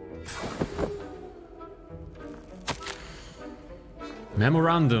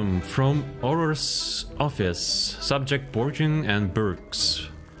Memorandum from Auror's office. Subject Borgin and Burks.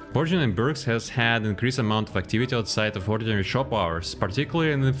 Borgin and Burks has had increased amount of activity outside of ordinary shop hours,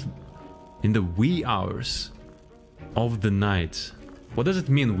 particularly in the wee hours of the night. What does it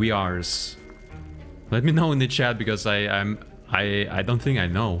mean, wee hours? Let me know in the chat, because I don't think I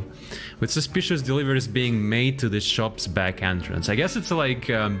know. With suspicious deliveries being made to the shop's back entrance. I guess it's like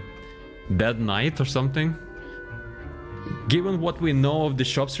dead night or something. Given what we know of the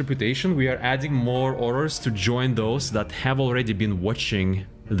shop's reputation, we are adding more orders to join those that have already been watching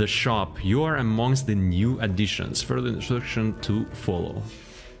the shop. You are amongst the new additions. Further instruction to follow.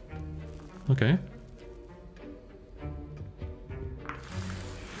 Okay.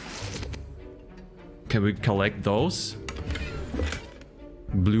 Can we collect those?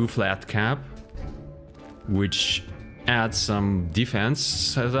 Blue flat cap, which adds some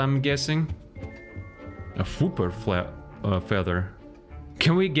defense, as I'm guessing. A Fooper feather.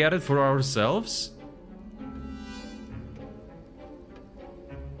 Can we get it for ourselves?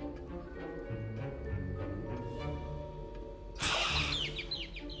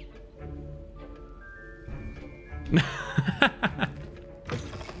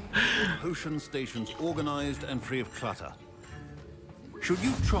 Potion stations organized and free of clutter. Should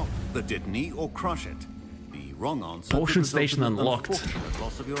you chop the Dittany or crush it? The wrong answer. Potion station unlocked.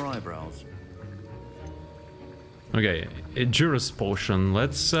 Loss of your eyebrows. Okay, a Juris potion.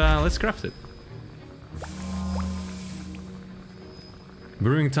 Let's craft it.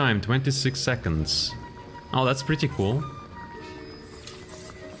 Brewing time 26 seconds. Oh, that's pretty cool.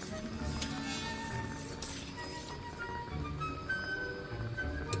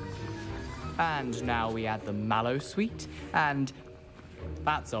 And now we add the mallow sweet, and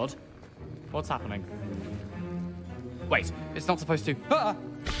that's odd. What's happening? Wait, it's not supposed to. Ah!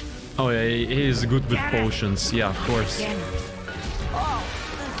 Oh yeah, he is good with potions. Yeah, of course. Oh,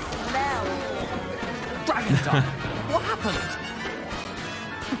 the smell. Dragon Dog, what happened?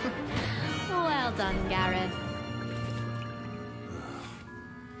 Well done, Gareth.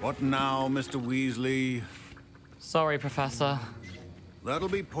 What now, Mr. Weasley? Sorry, Professor. That'll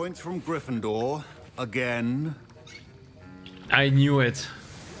be points from Gryffindor. Again. I knew it.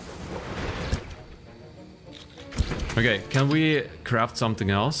 Okay, can we craft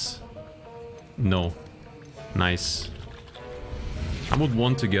something else? No. Nice. I would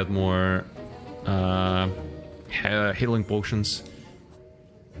want to get more healing potions.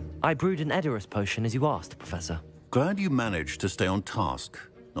 I brewed an Edorus potion as you asked, Professor. Glad you managed to stay on task.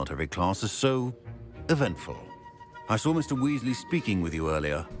 Not every class is so eventful. I saw Mr. Weasley speaking with you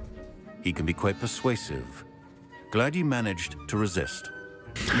earlier. He can be quite persuasive. Glad you managed to resist.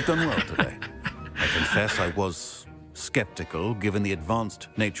 You've done well today. I confess I was skeptical, given the advanced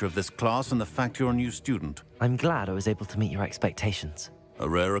nature of this class and the fact you're a new student. I'm glad I was able to meet your expectations. A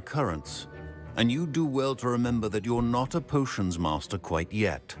rare occurrence. And you do well to remember that you're not a potions master quite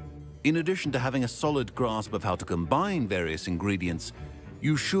yet. In addition to having a solid grasp of how to combine various ingredients,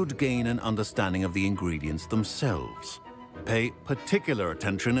 you should gain an understanding of the ingredients themselves. Pay particular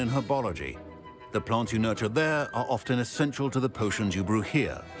attention in herbology. The plants you nurture there are often essential to the potions you brew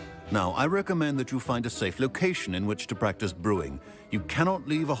here. Now, I recommend that you find a safe location in which to practice brewing. You cannot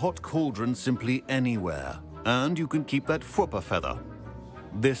leave a hot cauldron simply anywhere. And you can keep that Fooper feather.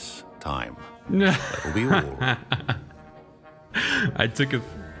 This time. That'll be all. I took it,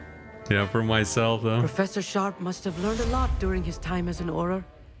 yeah, for myself though. Professor Sharp must have learned a lot during his time as an Auror.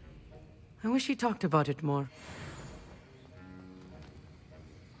 I wish he talked about it more.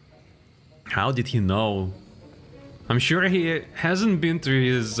 How did he know? I'm sure he hasn't been to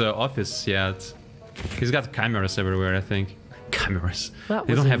his office yet. He's got cameras everywhere, I think. Cameras.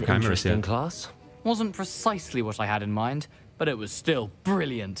 They don't have cameras yet. Class. Wasn't precisely what I had in mind, but it was still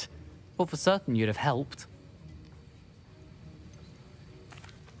brilliant. Well, for certain you'd have helped.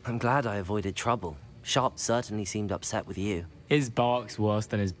 I'm glad I avoided trouble. Sharp certainly seemed upset with you. His bark's worse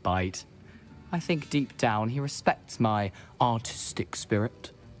than his bite. I think deep down he respects my artistic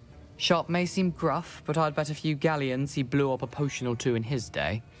spirit. Sharp may seem gruff, but I'd bet a few galleons he blew up a potion or two in his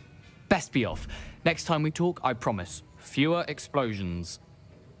day. Best be off. Next time we talk, I promise, fewer explosions.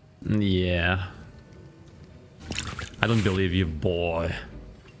 Yeah. I don't believe you, boy.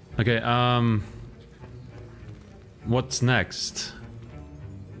 Okay, what's next?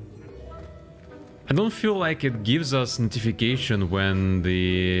 I don't feel like it gives us notification when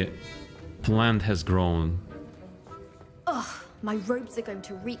the plant has grown. Ugh, my robes are going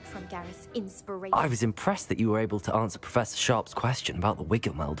to reek from Gareth's inspiration. I was impressed that you were able to answer Professor Sharp's question about the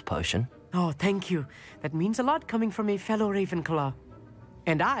Wiggenweld potion. Oh, thank you. That means a lot coming from a fellow Ravenclaw.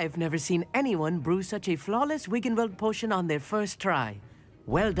 And I've never seen anyone brew such a flawless Wiggenweld potion on their first try.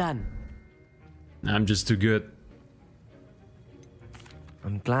 Well done. I'm just too good.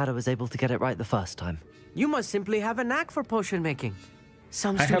 I'm glad I was able to get it right the first time. You must simply have a knack for potion making.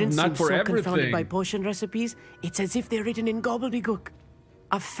 Some I have students knack seem for so confounded everything. by potion recipes, it's as if they're written in gobbledygook.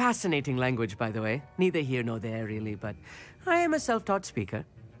 A fascinating language, by the way. Neither here nor there, really, but I am a self-taught speaker.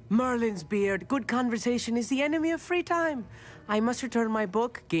 Merlin's beard, good conversation is the enemy of free time. I must return my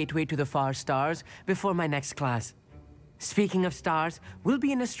book, Gateway to the Far Stars, before my next class. Speaking of stars, we'll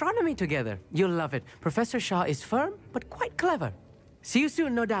be in astronomy together. You'll love it. Professor Shaw is firm, but quite clever. See you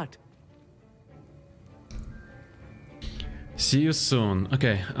soon, no doubt. See you soon.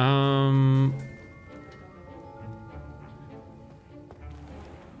 Okay,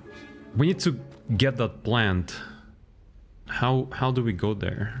 we need to get that plant. How do we go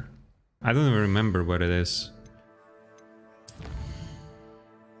there? I don't even remember what it is.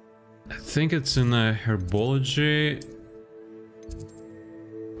 I think it's in a Herbology.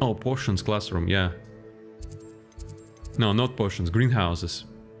 Oh, potions classroom, yeah. No, not potions, greenhouses.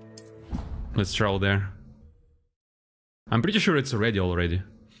 Let's travel there. I'm pretty sure it's already.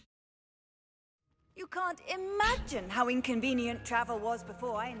 You can't imagine how inconvenient travel was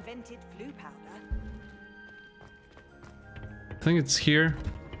before I invented flu powder. I think it's here.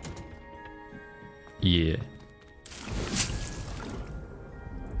 Yeah.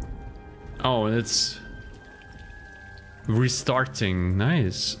 Oh, it's restarting.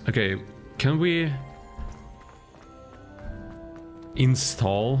 Nice. Okay, can we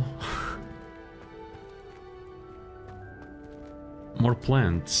install more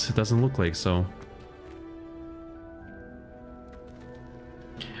plants? It doesn't look like so.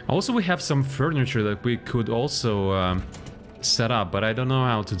 Also, we have some furniture that we could also set up, but I don't know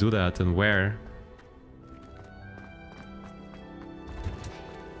how to do that and where.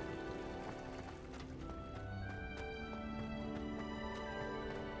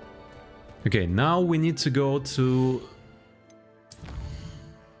 Okay, now we need to go to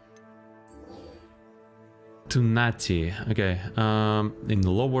Natty. Okay, in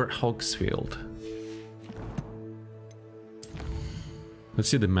Lower Hogsfield. Let's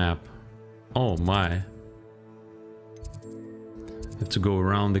see the map. Oh my. Have to go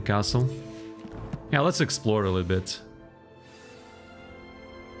around the castle. Yeah, let's explore a little bit.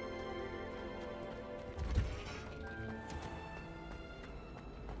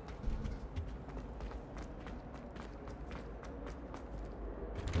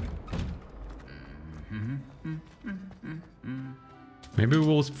 Maybe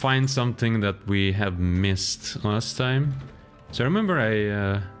we'll find something that we have missed last time. So I remember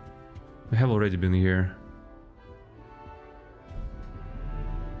I have already been here.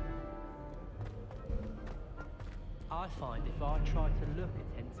 I find if I try to look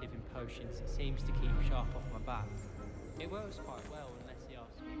attentive in potions, it seems to keep sharp off my back. It works quite well unless he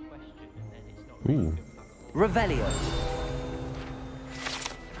asks me a question and then it's not really Revelio.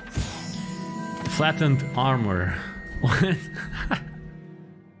 Flattened armor. What?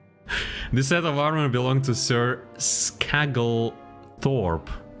 This set of armor belonged to Sir Skagglethorpe,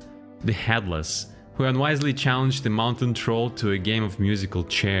 the Headless, who unwisely challenged the mountain troll to a game of musical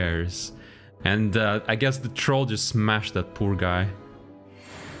chairs. And I guess the troll just smashed that poor guy.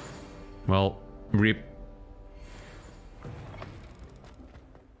 Well, rip.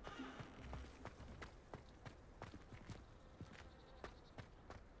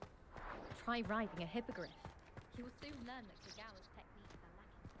 Try riding a hippogriff. You will soon learn that Kagawa's techniques are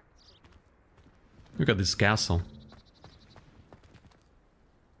lacking practical use. Look at this castle.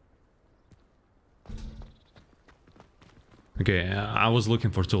 Okay, I was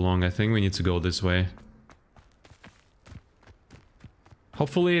looking for too long. I think we need to go this way.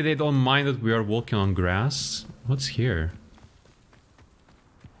 Hopefully they don't mind that we are walking on grass. What's here?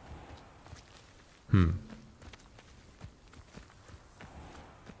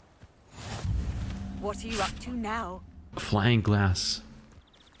 What are you up to now? Flying glass.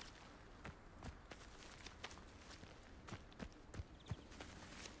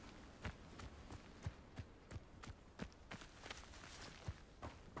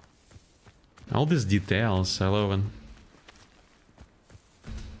 All these details, I love them.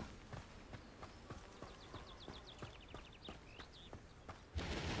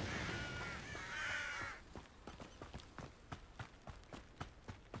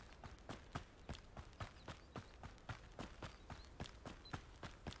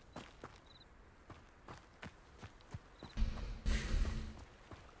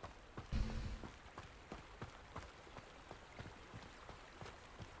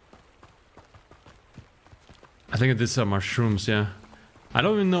 I think these are mushrooms, yeah. I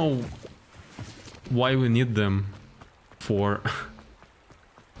don't even know why we need them for...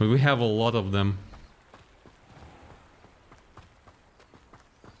 but we have a lot of them.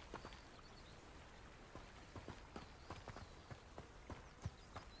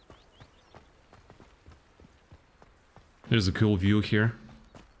 There's a cool view here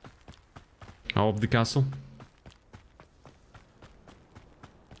of the castle.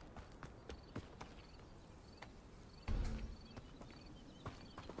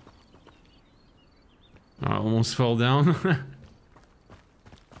 I almost fell down.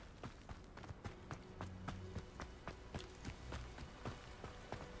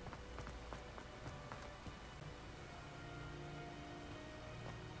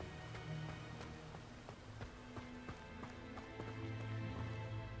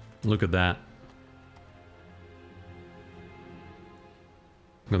 Look at that.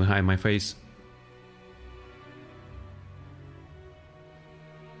 gonna hide my face.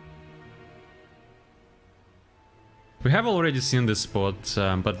 We have already seen this spot,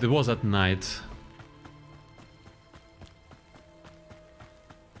 but it was at night.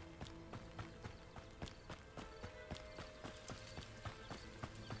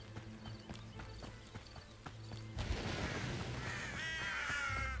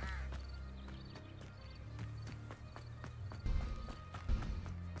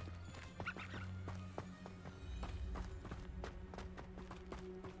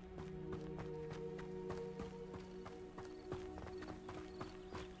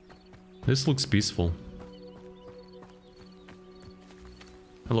 This looks peaceful.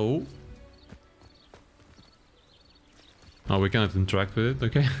 Hello? Oh, we cannot interact with it,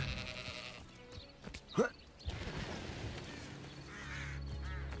 okay.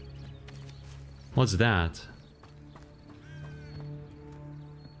 What's that?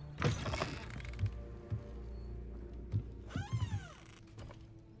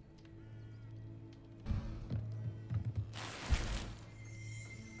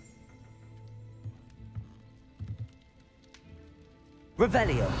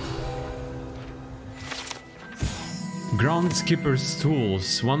 Revelio. Groundskeeper's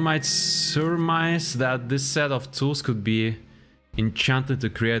tools. One might surmise that this set of tools could be enchanted to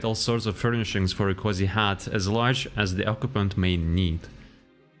create all sorts of furnishings for a cozy hut, as large as the occupant may need.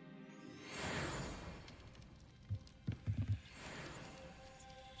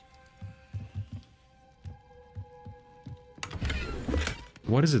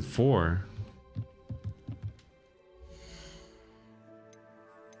 What is it for?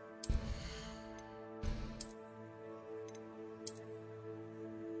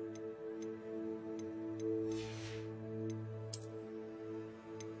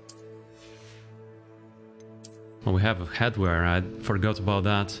 Oh, we have a headwear. I forgot about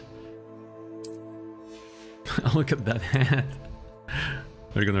that. Look at that hat.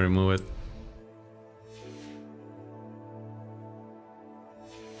 We're gonna remove it.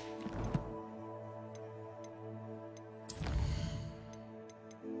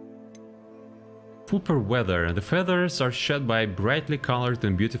 Fooper weather. The feathers are shed by brightly colored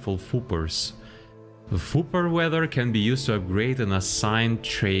and beautiful foopers. The fooper weather can be used to upgrade and assign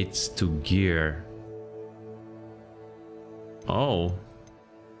traits to gear. Oh.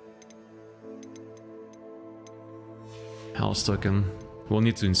 House token. We'll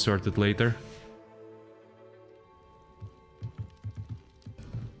need to insert it later.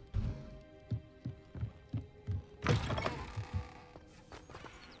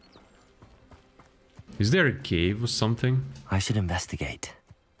 Is there a cave or something? I should investigate.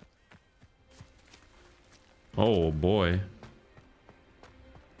 Oh boy.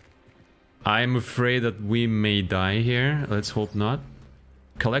 I'm afraid that we may die here. Let's hope not.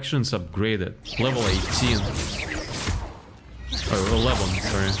 Collections upgraded. Level 18. Or 11,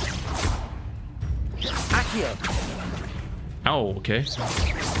 sorry. Accio. Oh, okay.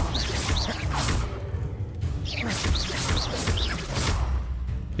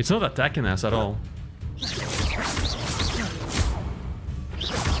 It's not attacking us at all.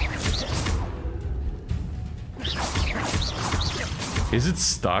 Is it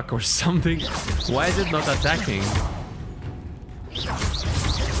stuck or something? Why is it not attacking?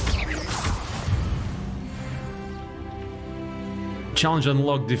 Challenge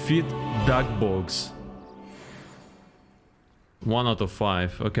unlocked. Defeat Dugbogs. 1 out of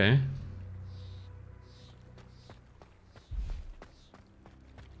 5. Okay.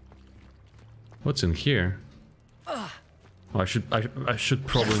 What's in here? Oh, I should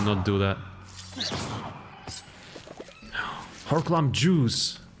probably not do that. Horklump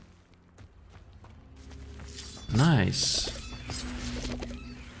juice. Nice.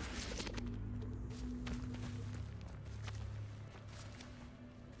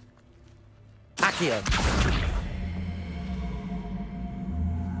 Accio.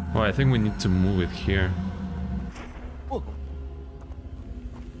 Oh, I think we need to move it here.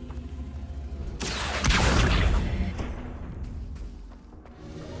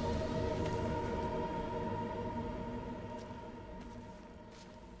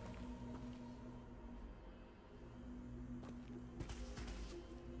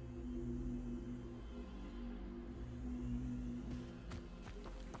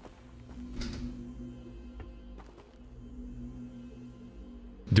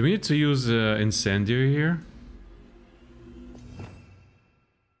 Do we need to use incendiary here?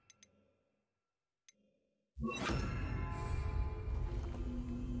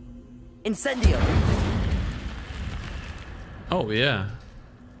 Incendio. Oh yeah.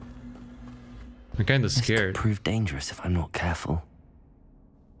 I'm kind of scared. This could prove dangerous if I'm not careful.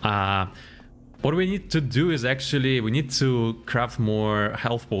 What we need to do is actually, we need to craft more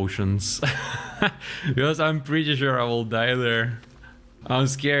health potions. Because I'm pretty sure I will die there. I'm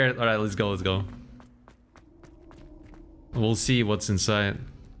scared. Alright, let's go, let's go. We'll see what's inside.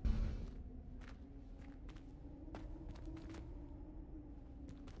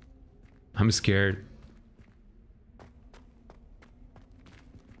 I'm scared.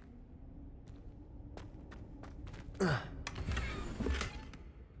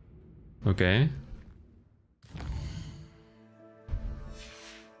 Okay.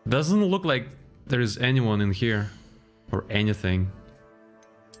 Doesn't look like there is anyone in here or anything.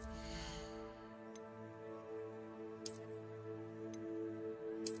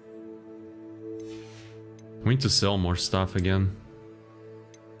 We need to sell more stuff again.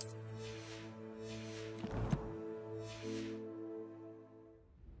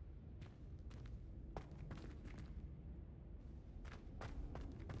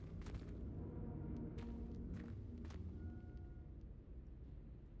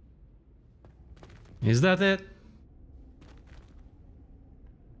 Is that it?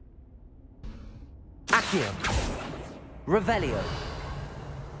 Accio. Revelio.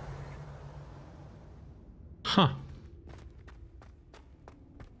 Huh.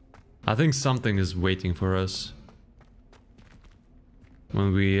 I think something is waiting for us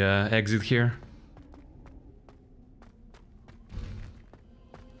when we exit here.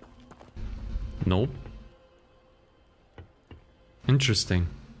 Nope. Interesting.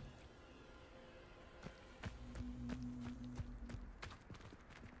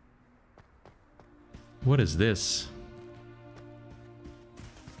 What is this?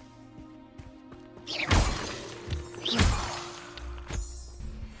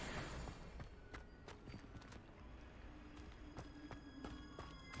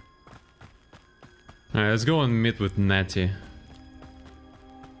 Alright, let's go and meet with Natty.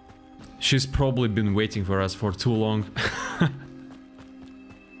 She's probably been waiting for us for too long.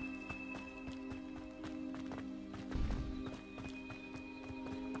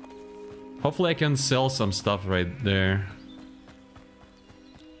 Hopefully I can sell some stuff right there.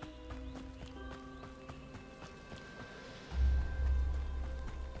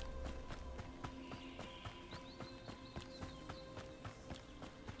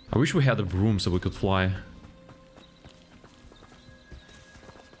 I wish we had a broom so we could fly.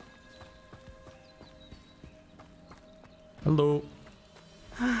 Hello.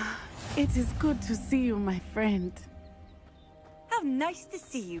 It is good to see you, my friend. How nice to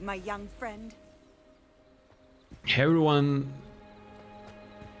see you, my young friend. Everyone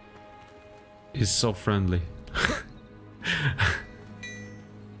is so friendly.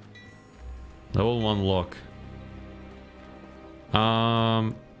 Level 1 lock.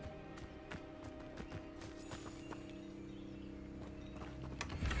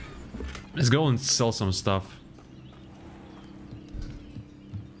 Let's go and sell some stuff.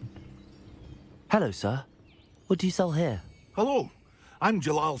 Hello, sir. What do you sell here? Hello, I'm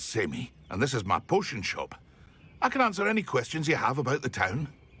Jalal Semi, and this is my potion shop. I can answer any questions you have about the town.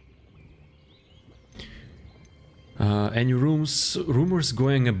 Any rumors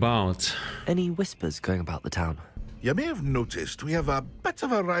going about? Any whispers going about the town? You may have noticed we have a bit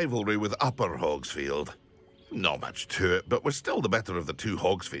of a rivalry with Upper Hogsfield. Not much to it, but we're still the better of the two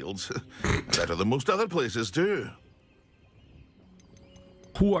Hogsfields. Better than most other places, too.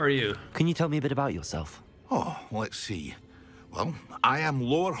 Who are you? Can you tell me a bit about yourself? Oh, let's see. Well, I am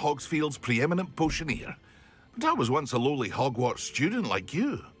Lower Hogsfield's preeminent potioneer. But I was once a lowly Hogwarts student like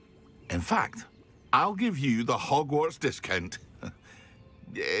you. In fact, I'll give you the Hogwarts discount.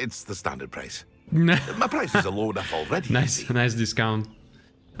 It's the standard price. My prices are low enough already. Nice discount.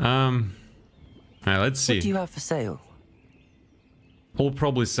 Alright, let's see. What do you have for sale? We'll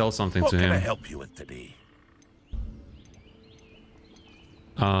probably sell something to him. What can I help you with today?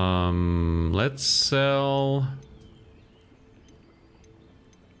 Let's sell...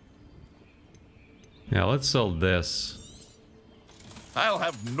 Yeah, let's sell this. I'll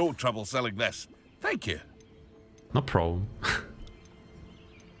have no trouble selling this. Thank you. No problem.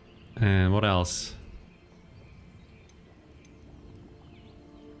 And what else?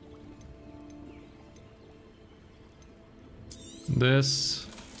 This.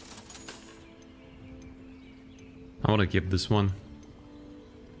 I want to keep this one.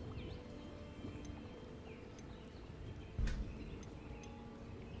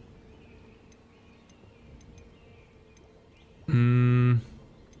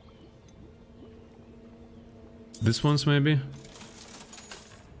 This one's maybe?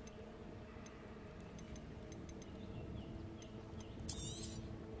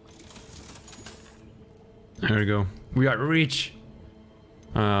 There we go. We are rich.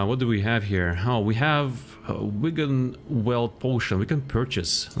 What do we have here? Oh, we have Wigan Well Potion. We can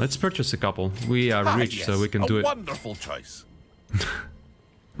purchase. Let's purchase a couple. We are rich, yes, so we can do it. Wonderful choice.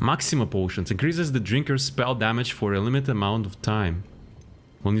 Maxima Potions. Increases the drinker's spell damage for a limited amount of time.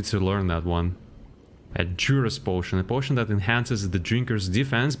 We'll need to learn that one. A Durus Potion. A potion that enhances the drinker's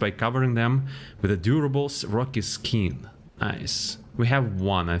defense by covering them with a durable rocky skin. Nice. We have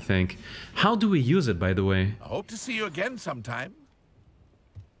one, I think. How do we use it, by the way? I hope to see you again sometime.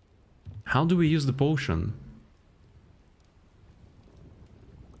 How do we use the potion?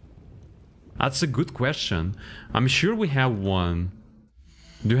 That's a good question. I'm sure we have one.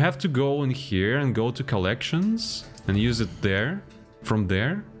 Do you have to go in here and go to collections and use it there? From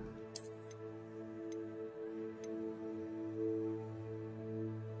there?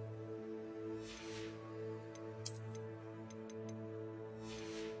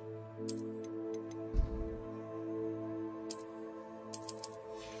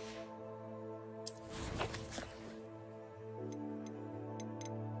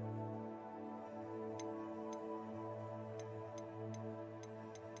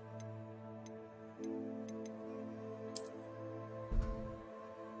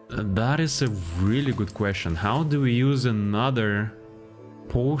 That is a really good question. How do we use another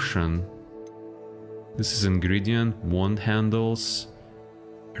potion? This is ingredient, wand handles,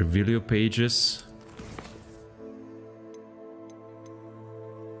 Revelio pages.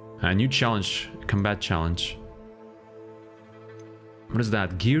 A new challenge, combat challenge. What is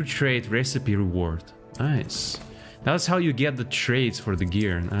that? Gear trait recipe reward. Nice. That's how you get the traits for the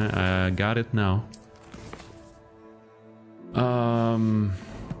gear. I got it now.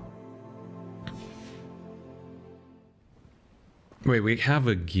 Wait, we have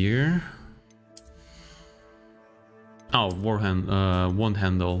a gear? Oh, wand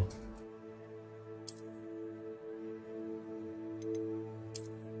handle.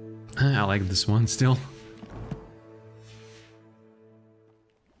 I like this one still.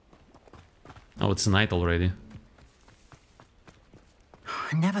 Oh, it's night already.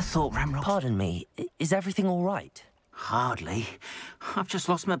 I never thought Ramrock... Pardon me, is everything all right? Hardly. I've just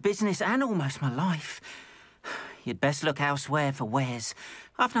lost my business and almost my life. You'd best look elsewhere for wares.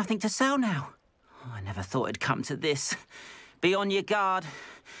 I've nothing to sell now. I never thought it'd come to this. Be on your guard.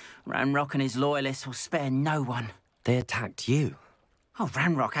 Ranrock and his loyalists will spare no one. They attacked you? Oh,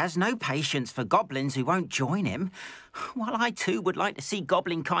 Ranrock has no patience for goblins who won't join him. While I too would like to see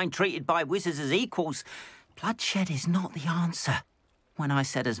goblin kind treated by wizards as equals, bloodshed is not the answer. When I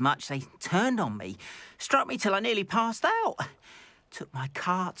said as much, they turned on me, struck me till I nearly passed out. Took my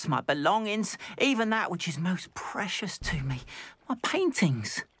carts, my belongings, even that which is most precious to me, my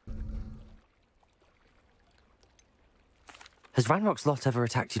paintings. Has Ranrock's lot ever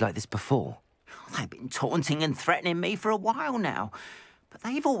attacked you like this before? They've been taunting and threatening me for a while now, but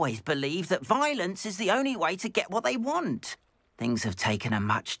they've always believed that violence is the only way to get what they want. Things have taken a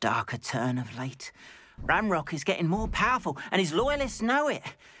much darker turn of late. Ranrock is getting more powerful, and his loyalists know it.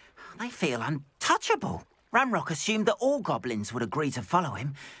 They feel untouchable. Ranrock assumed that all goblins would agree to follow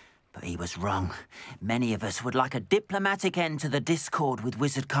him, but he was wrong. Many of us would like a diplomatic end to the discord with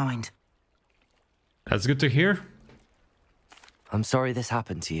wizard kind. That's good to hear. I'm sorry this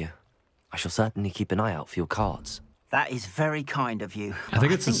happened to you. I shall certainly keep an eye out for your cards. That is very kind of you. I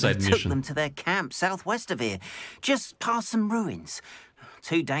think it's a side mission. Took them to their camp southwest of here, just past some ruins.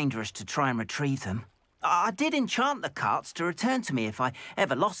 Too dangerous to try and retrieve them. I did enchant the carts to return to me if I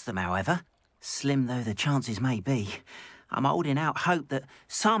ever lost them, however. Slim though the chances may be, I'm holding out hope that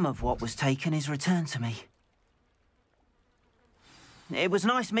some of what was taken is returned to me. It was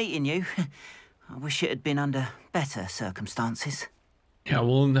nice meeting you. I wish it had been under better circumstances. Yeah,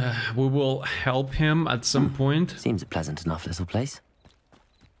 well, we will help him at some point. Seems a pleasant enough little place.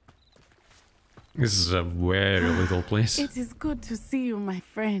 This is a very little place. It is good to see you, my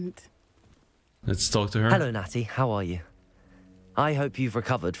friend. Let's talk to her. Hello, Natty. How are you? I hope you've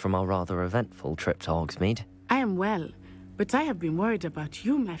recovered from our rather eventful trip to Hogsmeade. I am well, but I have been worried about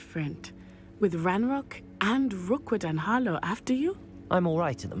you, my friend. With Ranrock and Rookwood and Harlow after you? I'm all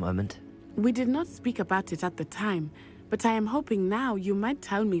right at the moment. We did not speak about it at the time, but I am hoping now you might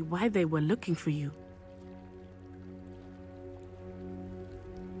tell me why they were looking for you.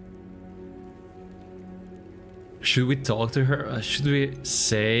 Should we talk to her? Should we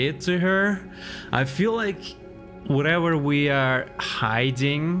say it to her? I feel like whatever we are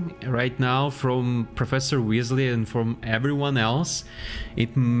hiding right now from Professor Weasley and from everyone else,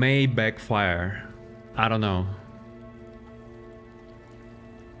 it may backfire. I don't know.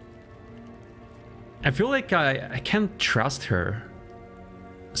 I feel like I can't trust her.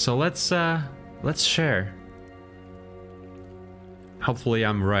 So let's share. Hopefully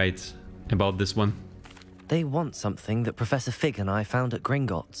I'm right about this one. They want something that Professor Fig and I found at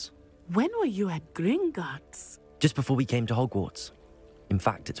Gringotts. When were you at Gringotts? Just before we came to Hogwarts. In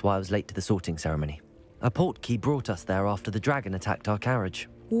fact, it's why I was late to the sorting ceremony. A portkey brought us there after the dragon attacked our carriage.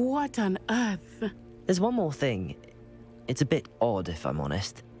 What on earth? There's one more thing. It's a bit odd, if I'm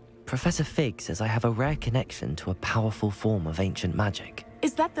honest. Professor Fig says I have a rare connection to a powerful form of ancient magic.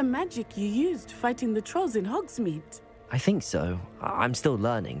 Is that the magic you used fighting the trolls in Hogsmeade? I think so. I'm still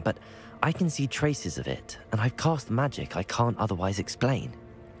learning, but I can see traces of it, and I've cast magic I can't otherwise explain.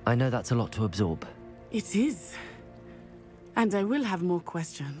 I know that's a lot to absorb. It is. And I will have more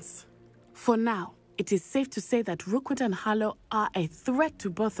questions. For now, it is safe to say that Rookwood and Harlow are a threat to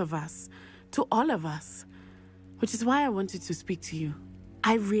both of us, to all of us, which is why I wanted to speak to you.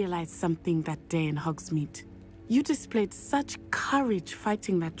 I realized something that day in Hogsmeade. You displayed such courage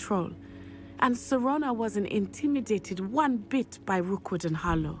fighting that troll, and Serona wasn't intimidated one bit by Rookwood and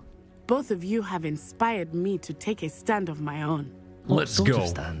Harlow. Both of you have inspired me to take a stand of my own. Let's go. What sort of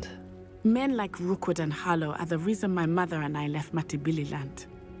stand? Men like Rookwood and Harlow are the reason my mother and I left Matabeleland.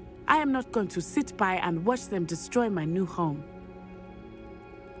 I am not going to sit by and watch them destroy my new home.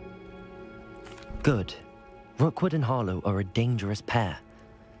 Good. Rookwood and Harlow are a dangerous pair.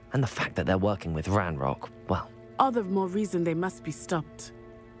 And the fact that they're working with Ranrock, well... All the more reason they must be stopped.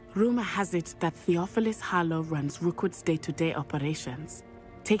 Rumor has it that Theophilus Harlow runs Rookwood's day-to-day operations.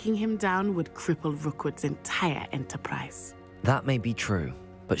 Taking him down would cripple Rookwood's entire enterprise. That may be true,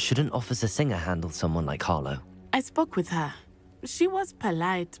 but shouldn't Officer Singer handle someone like Harlow? I spoke with her. She was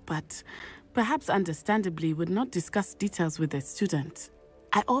polite, but perhaps understandably would not discuss details with a student.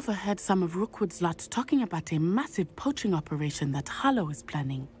 I overheard some of Rookwood's lot talking about a massive poaching operation that Harlow is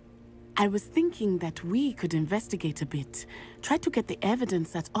planning. I was thinking that we could investigate a bit, try to get the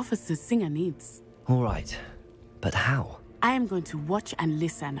evidence that Officer Singer needs. All right, but how? I am going to watch and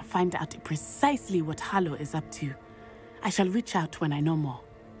listen, find out precisely what Harlow is up to. I shall reach out when I know more.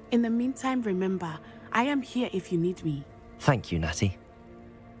 In the meantime, remember, I am here if you need me. Thank you, Natty.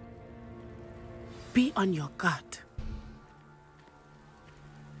 Be on your guard.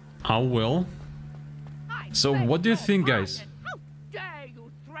 I will. So what do you think, guys? How dare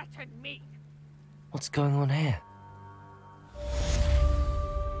you threaten me? What's going on here?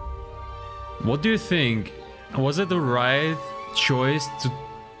 What do you think? Was it the right choice to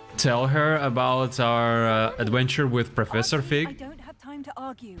tell her about our adventure with Professor Fig? I don't have time to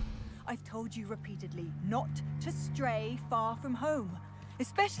argue. I've told you repeatedly not to stray far from home,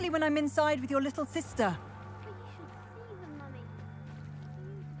 especially when I'm inside with your little sister.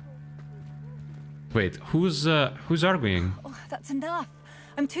 Wait, who's arguing? Oh, that's enough.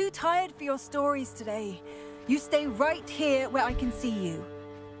 I'm too tired for your stories today. You stay right here where I can see you.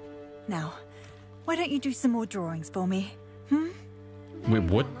 Now, why don't you do some more drawings for me? Wait,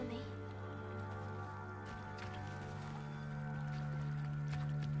 what?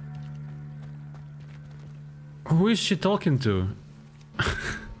 Who is she talking to?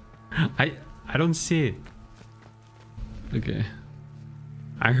 I don't see it. Okay.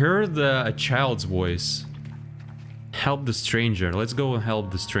 I heard a child's voice. Help the stranger. Let's go and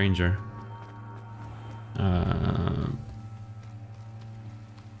help the stranger.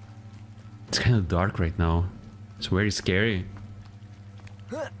 It's kind of dark right now. It's very scary.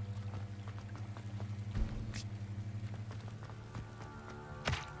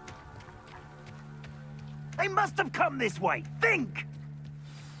 They must have come this way. Think!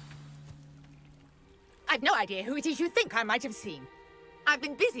 I've no idea who it is you think I might have seen. I've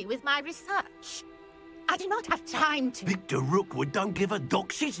been busy with my research. I do not have time to... Victor Rookwood don't give a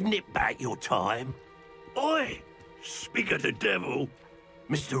doxy's nip back your time. Oi! Speak of the devil.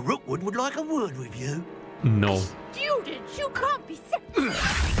 Mr. Rookwood would like a word with you. No. Students, you can't be...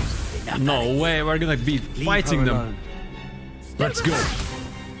 No way, we're gonna be fighting them. Let's go.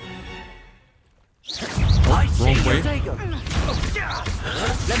 Oh, wrong way.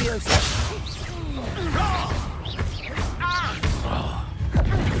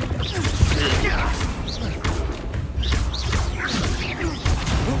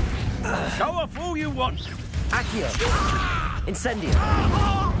 Show off all you want. Accio. Incendio.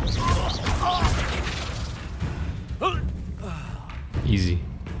 Easy.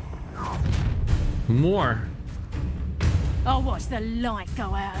 More. I'll watch the light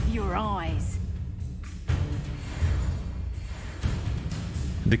go out of your eyes.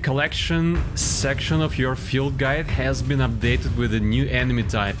 The collection section of your field guide has been updated with a new enemy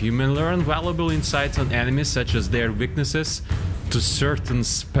type. You may learn valuable insights on enemies such as their weaknesses to certain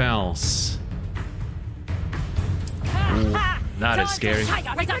spells. Ooh, that is scary. I'm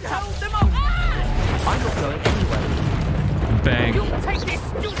not going anywhere. Bang. You'll take this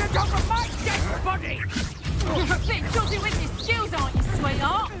student over my dead body! You're a bit dodgy with your skills, aren't you,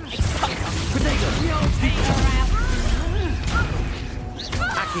 sweetheart? Potato! You'll take her out!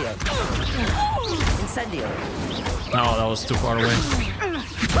 Accio! Incendio! No, that was too far away.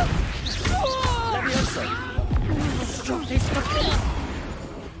 Levioso! Stop this for me!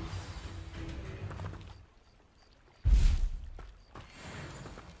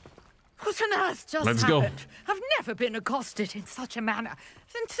 What on earth just Let's go. happened? I've never been accosted in such a manner,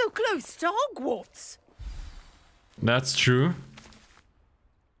 and so close to Hogwarts. That's true.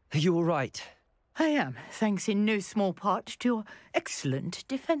 Are you all right? I am, thanks in no small part to your excellent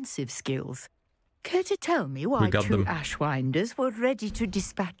defensive skills. Care to tell me why got two them. Ashwinders were ready to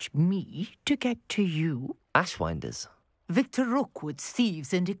dispatch me to get to you? Ashwinders? Victor Rookwood's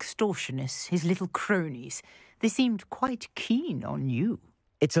thieves and extortionists, his little cronies. They seemed quite keen on you.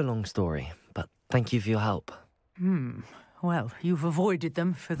 It's a long story, but thank you for your help. Well, you've avoided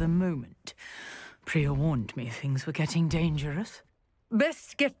them for the moment. Priya warned me things were getting dangerous.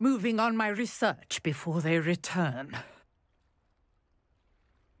 Best get moving on my research before they return.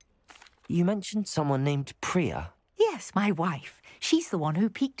 You mentioned someone named Priya. Yes, my wife. She's the one who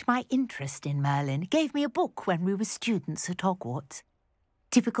piqued my interest in Merlin. Gave me a book when we were students at Hogwarts.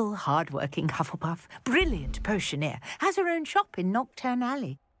 Typical hard-working Hufflepuff, brilliant potioneer, has her own shop in Knockturn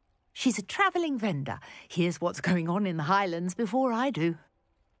Alley. She's a travelling vendor. Hears what's going on in the Highlands before I do.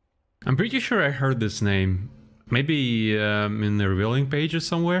 I'm pretty sure I heard this name. Maybe in the revealing pages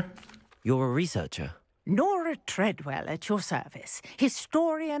somewhere? You're a researcher? Nora Treadwell at your service,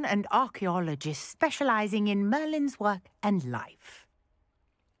 historian and archaeologist specialising in Merlin's work and life.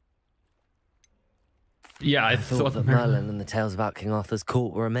 Yeah, I thought that Merlin and the tales about King Arthur's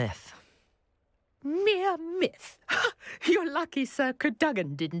court were a myth. Mere myth. You're lucky Sir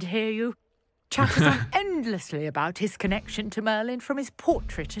Cadogan didn't hear you. Chatters on endlessly about his connection to Merlin from his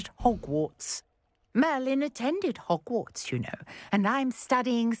portrait at Hogwarts. Merlin attended Hogwarts, you know, and I'm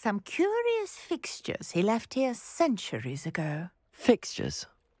studying some curious fixtures he left here centuries ago. Fixtures?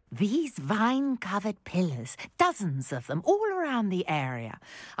 These vine-covered pillars, dozens of them, all around the area.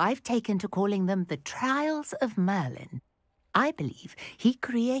 I've taken to calling them the Trials of Merlin. I believe he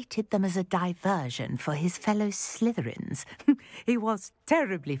created them as a diversion for his fellow Slytherins. He was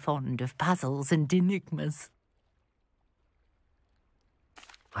terribly fond of puzzles and enigmas.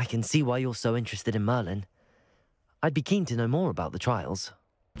 I can see why you're so interested in Merlin. I'd be keen to know more about the trials.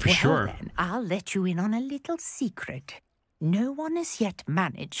 For sure. Then, I'll let you in on a little secret. No one has yet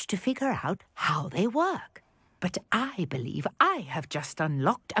managed to figure out how they work. But I believe I have just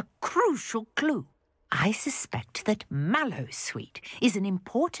unlocked a crucial clue. I suspect that Mallowsweet is an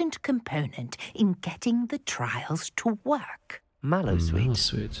important component in getting the trials to work.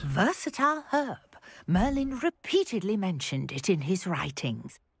 Mallowsweet? Versatile herb. Merlin repeatedly mentioned it in his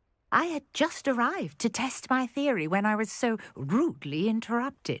writings. I had just arrived to test my theory when I was so rudely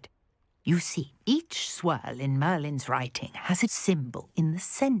interrupted. You see, each swirl in Merlin's writing has its symbol in the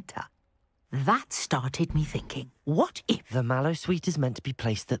centre. That started me thinking, what if... The Mallowsweet is meant to be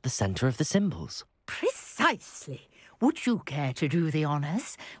placed at the centre of the symbols. Precisely. Would you care to do the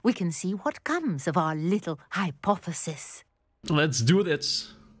honours? We can see what comes of our little hypothesis. Let's do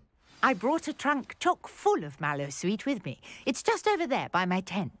this. I brought a trunk chock full of Mallowsweet with me. It's just over there by my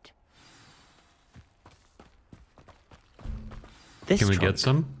tent. Can we get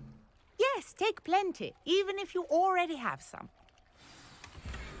some? Yes, take plenty, even if you already have some.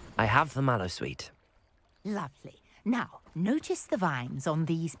 I have the Mallowsweet. Lovely. Now, notice the vines on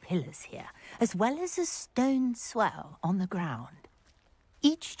these pillars here, as well as a stone swell on the ground.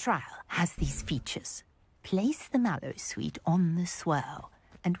 Each trial has these features. Place the Mallowsweet on the swell,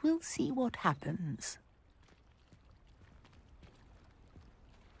 and we'll see what happens.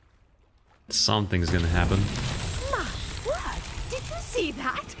 Something's gonna happen. My word! Did you see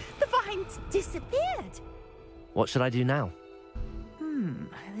that? The vines disappeared. What should I do now?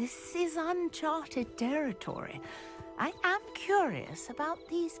 This is uncharted territory. I am curious about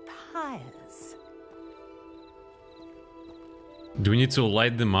these pyres. Do we need to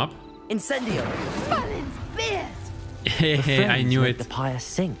light them up? Incendio! Merlin's beard! Hey, I knew it. The pyre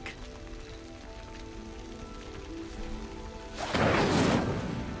sink.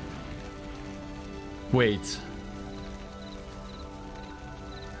 Wait.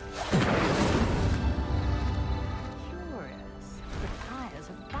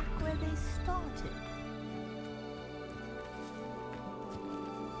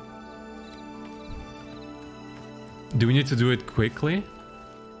 Do we need to do it quickly?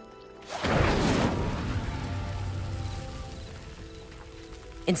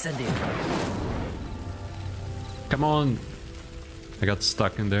 Incendio. Come on. I got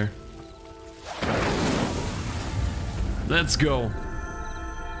stuck in there. Let's go.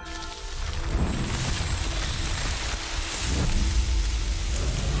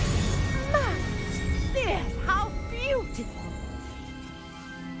 Yes, how beautiful!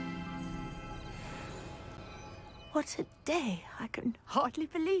 What a day! I can hardly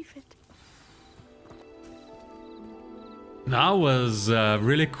believe it. That was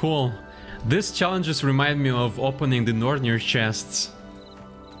really cool. These challenges remind me of opening the Nornir chests.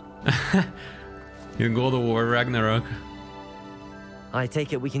 You go to War Ragnarok. I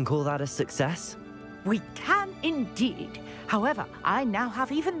take it we can call that a success? We can indeed. However, I now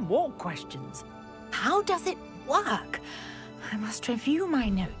have even more questions. How does it work? I must review my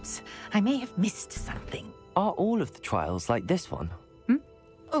notes. I may have missed something. Are all of the trials like this one?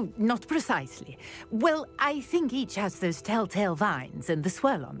 Oh, not precisely. Well, I think each has those telltale vines and the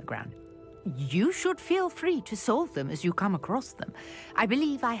swirl on the ground. You should feel free to solve them as you come across them. I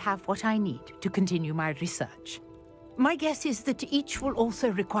believe I have what I need to continue my research. My guess is that each will also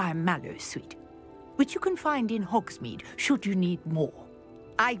require mallow sweet, which you can find in Hogsmeade should you need more.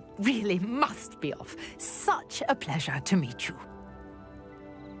 I really must be off. Such a pleasure to meet you.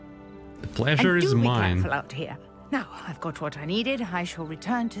 The pleasure is mine. Be careful out here. Now, I've got what I needed. I shall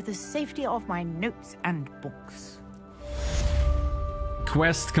return to the safety of my notes and books.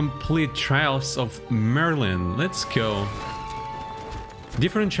 Quest complete, Trials of Merlin. Let's go.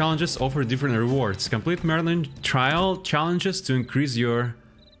 Different challenges offer different rewards. Complete Merlin Trial challenges to increase your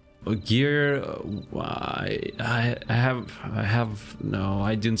gear. I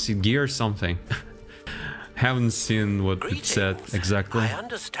didn't see gear something. Haven't seen what it said exactly. I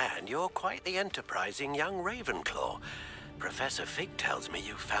understand you're quite the enterprising young Ravenclaw. Professor Fig tells me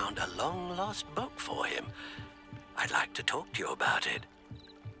you found a long-lost book for him. I'd like to talk to you about it.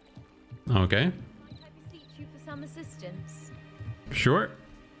 Okay. I beseech you for some assistance. Sure.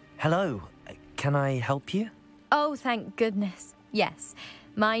 Hello. Can I help you? Oh, thank goodness. Yes.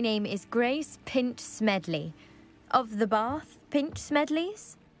 My name is Grace Pinch Smedley. Of the Bath Pinch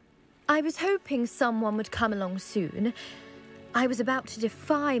Smedleys? I was hoping someone would come along soon. I was about to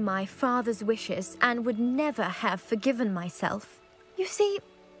defy my father's wishes and would never have forgiven myself. You see,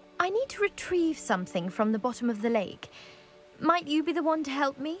 I need to retrieve something from the bottom of the lake. Might you be the one to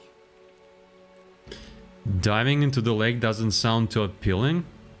help me? Diving into the lake doesn't sound too appealing.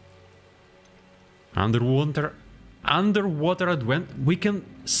 Underwater adventure. We can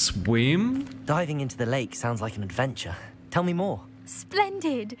swim? Diving into the lake sounds like an adventure. Tell me more.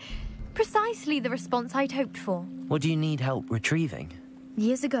 Splendid! Precisely the response I'd hoped for. What do you need help retrieving?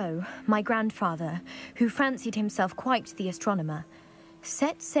 Years ago, my grandfather, who fancied himself quite the astronomer,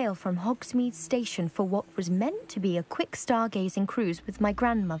 set sail from Hogsmeade station for what was meant to be a quick stargazing cruise with my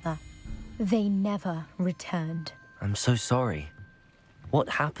grandmother. They never returned. I'm so sorry. What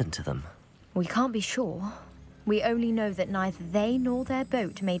happened to them? We can't be sure. We only know that neither they nor their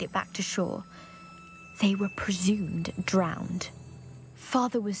boat made it back to shore. They were presumed drowned.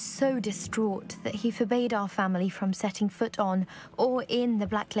 Father was so distraught that he forbade our family from setting foot on or in the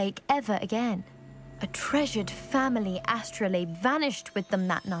Black Lake ever again. A treasured family astrolabe vanished with them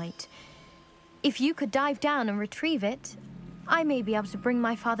that night. If you could dive down and retrieve it, I may be able to bring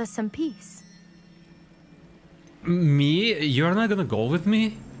my father some peace. Me? You're not gonna go with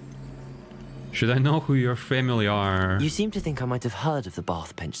me? Should I know who your family are? You seem to think I might have heard of the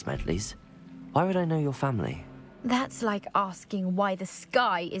Bath Pinch Smedleys. Why would I know your family? That's like asking why the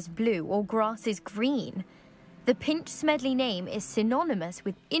sky is blue or grass is green. The Pinch Smedley name is synonymous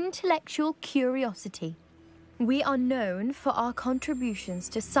with intellectual curiosity. We are known for our contributions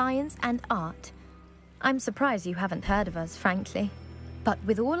to science and art. I'm surprised you haven't heard of us, frankly. But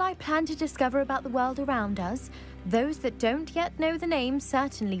with all I plan to discover about the world around us, those that don't yet know the name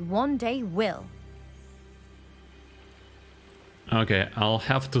certainly one day will. Okay, I'll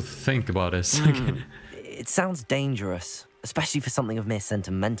have to think about this. It sounds dangerous, especially for something of mere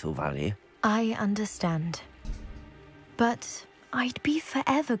sentimental value. I understand. But I'd be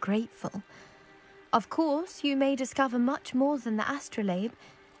forever grateful. Of course, you may discover much more than the Astrolabe.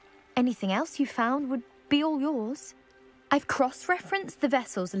 Anything else you found would be all yours. I've cross-referenced the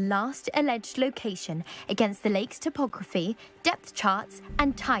vessel's last alleged location against the lake's topography, depth charts,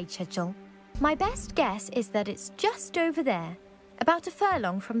 and tide schedule. My best guess is that it's just over there, about a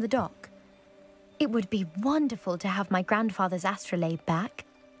furlong from the dock. It would be wonderful to have my grandfather's astrolabe back.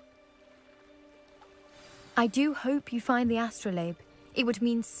 I do hope you find the astrolabe. It would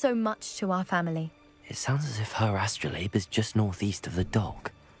mean so much to our family. It sounds as if her astrolabe is just northeast of the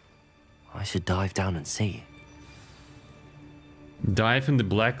dock. I should dive down and see. Dive in the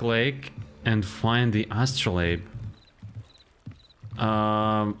Black Lake and find the astrolabe.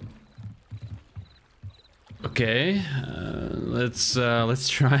 Okay, let's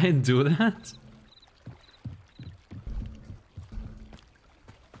try and do that.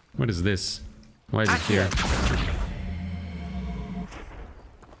 What is this? Why is it here?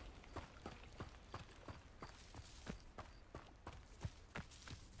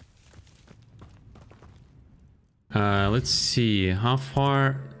 Let's see, how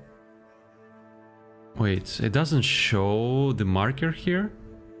far... Wait, it doesn't show the marker here?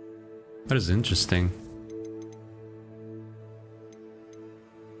 That is interesting.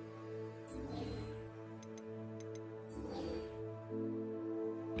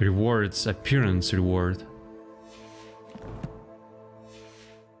 Rewards, appearance reward.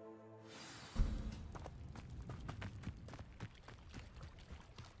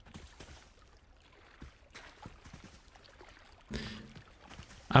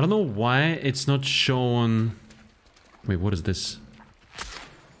 I don't know why it's not shown. Wait, what is this?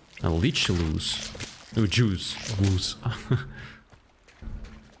 A leech loose. Oh, juice. Loose.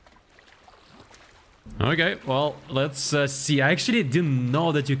 Okay, well, let's see. I actually didn't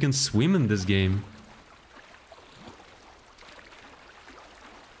know that you can swim in this game.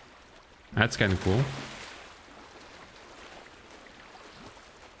 That's kind of cool.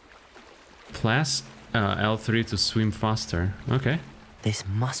 Plus L3 to swim faster. Okay. This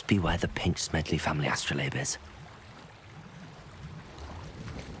must be where the Pinch Smedley family astrolabe is.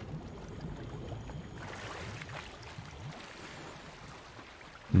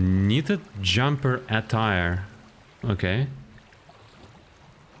 Knitted jumper attire. Okay.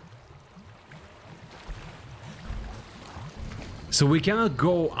 So we cannot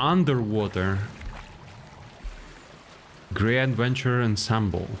go underwater. Grey Adventure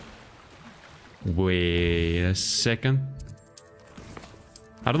Ensemble. Wait a second.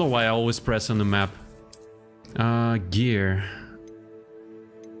 I don't know why I always press on the map. Gear.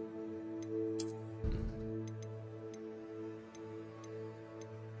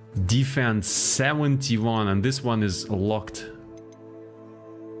 Defense 71, and this one is locked.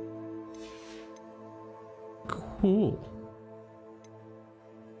 Cool.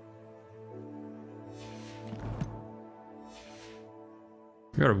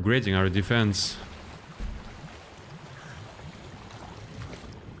 We are upgrading our defense.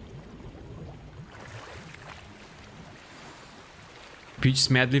 Peach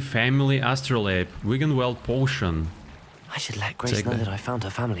Smedley family astrolabe. Wiggenweld potion. I should let Grace know that I found her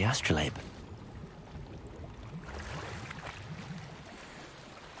family astrolabe.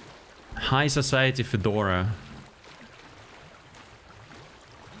 High Society fedora.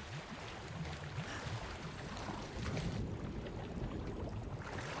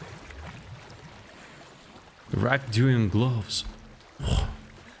 Rack Dueling gloves.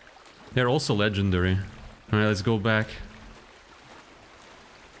 They're also legendary. Alright, let's go back.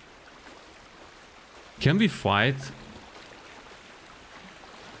 Can we fight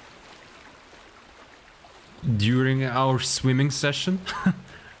during our swimming session?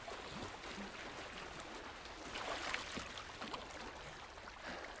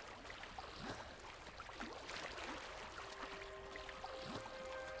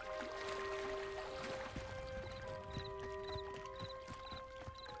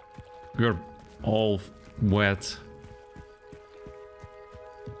 We're all wet.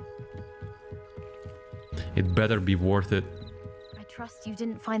 It better be worth it. I trust you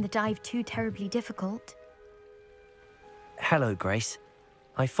didn't find the dive too terribly difficult. Hello, Grace.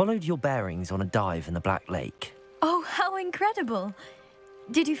 I followed your bearings on a dive in the Black Lake. Oh, how incredible!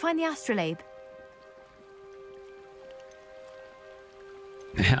 Did you find the astrolabe?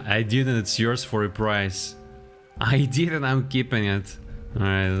 I did, and it's yours for a price. I did, and I'm keeping it. All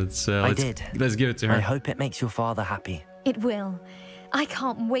right, let's give it to her. I hope it makes your father happy. It will. I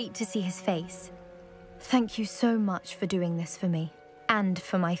can't wait to see his face. Thank you so much for doing this for me, and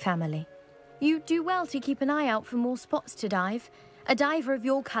for my family. You do well to keep an eye out for more spots to dive. A diver of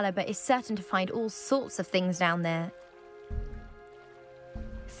your caliber is certain to find all sorts of things down there.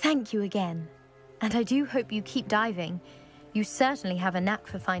 Thank you again, and I do hope you keep diving. You certainly have a knack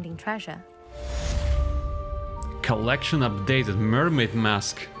for finding treasure. Collection updated. Mermaid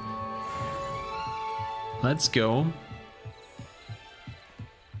mask. Let's go.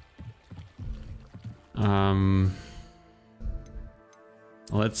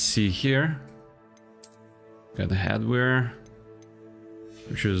 Let's see here. Got the headwear,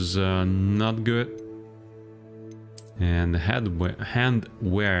 which is not good, and the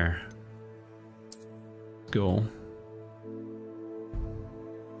handwear. Go.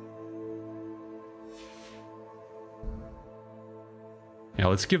 Yeah,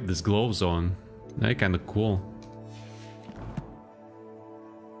 let's keep these gloves on. They're kind of cool.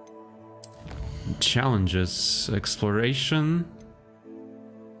 Challenges. Exploration.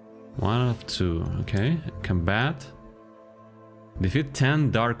 1 of 2. Okay. Combat. Defeat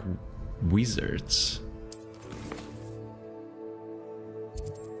 10 dark wizards.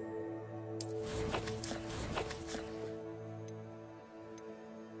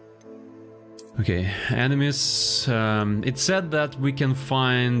 Okay, enemies. It said that we can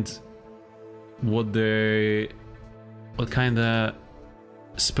find what kind of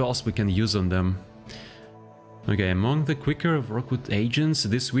spells we can use on them. Okay, among the quicker of Rookwood agents,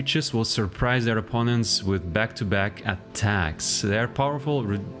 these witches will surprise their opponents with back-to-back attacks. Their powerful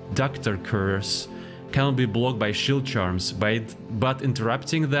reductor curse cannot be blocked by shield charms, but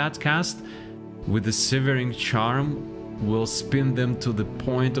interrupting that cast with the severing charm will spin them to the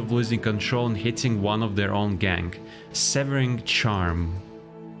point of losing control and hitting one of their own gang. Severing charm.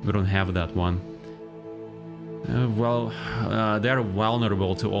 We don't have that one. They are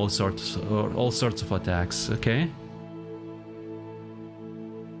vulnerable to all sorts of attacks. Okay.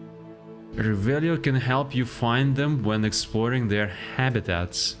 Revelio can help you find them when exploring their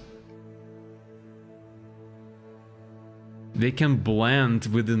habitats. They can blend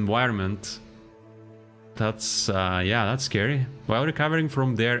with the environment. That's yeah, that's scary. While recovering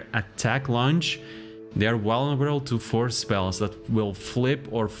from their attack launch, they are vulnerable to force spells that will flip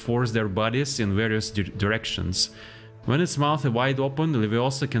or force their bodies in various directions. When its mouth is wide open,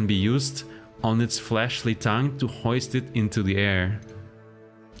 Leviosa can be used on its fleshly tongue to hoist it into the air.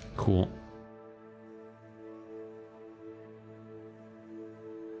 Cool.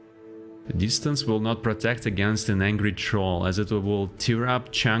 The distance will not protect against an angry troll, as it will tear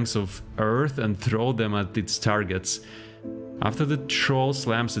up chunks of earth and throw them at its targets. After the troll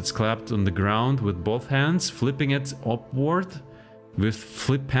slams its clap on the ground with both hands, flipping it upward with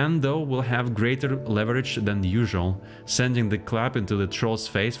Flipendo will have greater leverage than usual, sending the clap into the troll's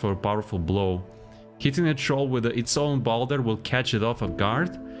face for a powerful blow. Hitting the troll with its own boulder will catch it off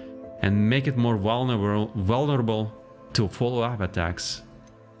guard and make it more vulnerable to follow-up attacks.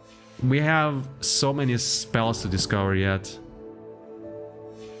 We have so many spells to discover yet.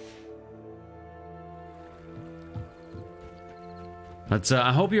 But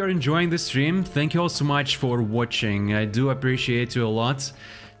I hope you're enjoying the stream. Thank you all so much for watching. I do appreciate you a lot.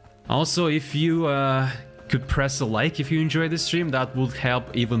 Also, if you could press a like if you enjoyed the stream, that would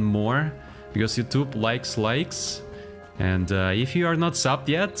help even more, because YouTube likes. And if you are not subbed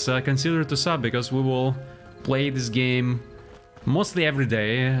yet, consider to sub, because we will play this game mostly every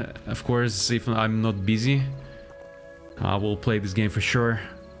day. Of course, if I'm not busy, I will play this game for sure.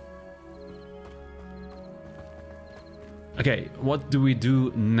 Okay, what do we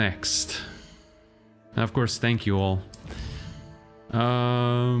do next? And of course, thank you all.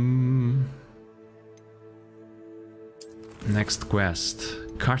 Next quest.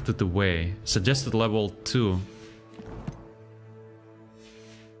 Carted away. Suggested level 2.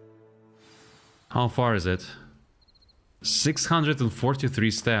 How far is it?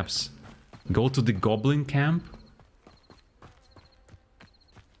 643 steps. Go to the Goblin camp?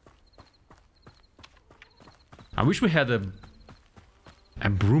 I wish we had a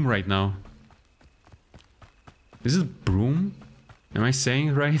broom right now. Is it broom? Am I saying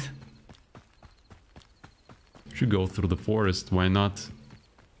it right? Should go through the forest, why not?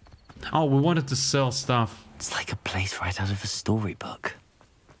 Oh, we wanted to sell stuff. It's like a place right out of a storybook.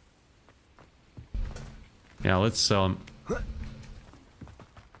 Yeah, let's sell them.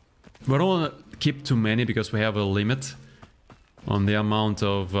 We don't want to keep too many because we have a limit on the amount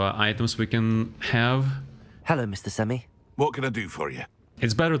of items we can have. Hello, Mr. Semi. What can I do for you?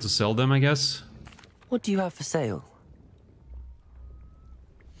 It's better to sell them, I guess. What do you have for sale?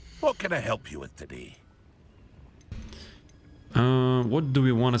 What can I help you with today? What do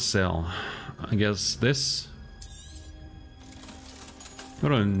we want to sell? I guess this. I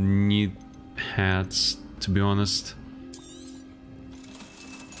don't need hats, to be honest.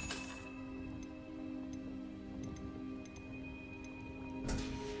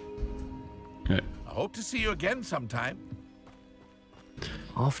 Okay. I hope to see you again sometime.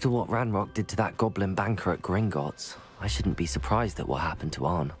 After what Ranrock did to that goblin banker at Gringotts, I shouldn't be surprised at what happened to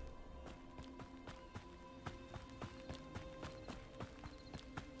Arn.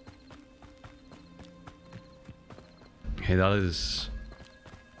 Okay, that is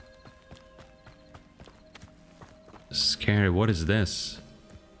scary. What is this?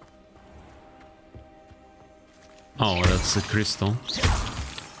 Oh, that's a crystal.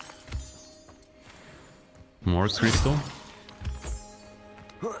 More crystal.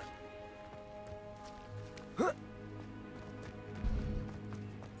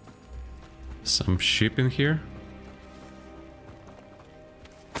 Some ship in here.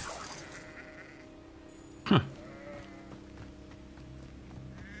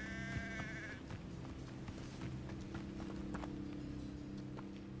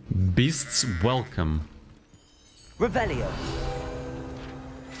 Beasts welcome. Revelio.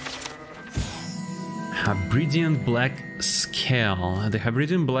 Hebridean Black Scale. The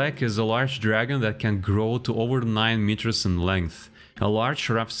Hebridean Black is a large dragon that can grow to over 9 meters in length. A large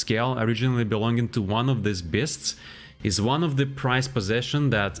rough scale originally belonging to one of these beasts is one of the prized possessions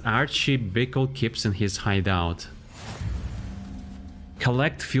that Archie Bickle keeps in his hideout.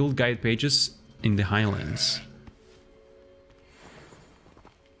 Collect field guide pages in the Highlands.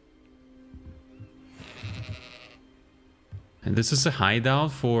 And this is a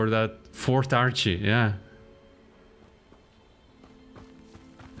hideout for that Fort Archie, yeah.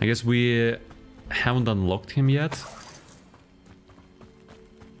 I guess we haven't unlocked him yet.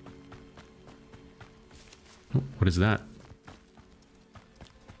 What is that?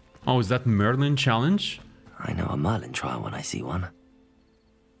 Oh, is that Merlin challenge? I know a Merlin trial when I see one.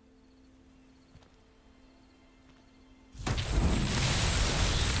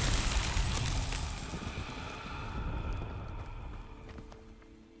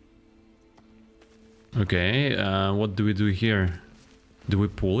 Okay, what do we do here? Do we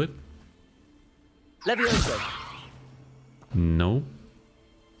pull it? Levioso. No.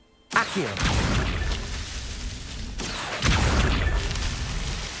 Accio.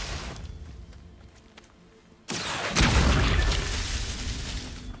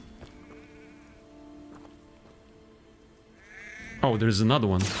 Oh, there's another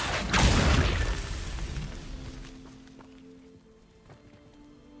one.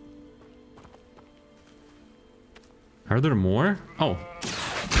 Are there more? Oh.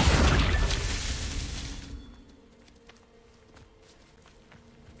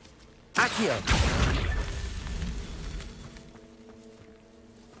 Accio.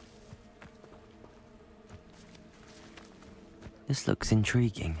 This looks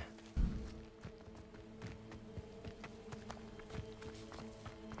intriguing.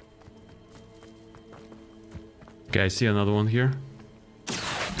 Okay, I see another one here.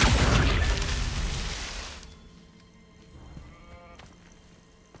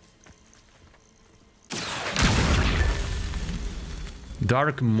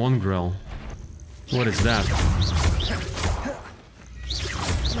 Dark Mongrel. What is that?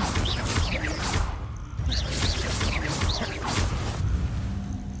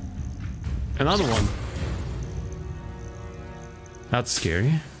 Another one. That's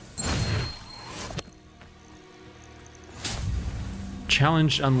scary.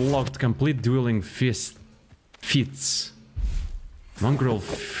 Challenge unlocked. Complete dueling feats. Mongrel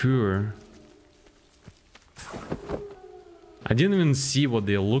Fur. I didn't even see what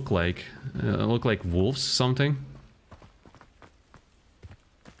they look like. Look like wolves, something.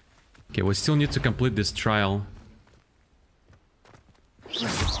 Okay, we still need to complete this trial.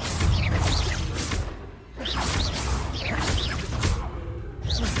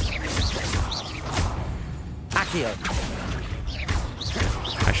 Accio.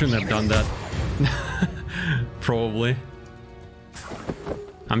 I shouldn't have done that. Probably.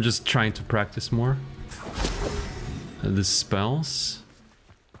 I'm just trying to practice more. The spells.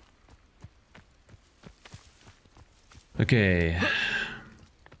 Okay.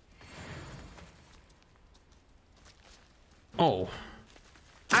 Oh.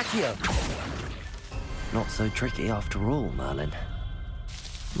 Accio. Not so tricky after all, Merlin.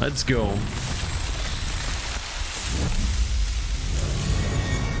 Let's go.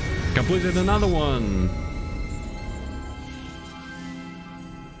 Completed another one.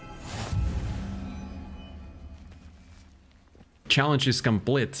 Challenge is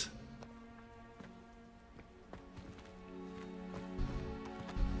complete.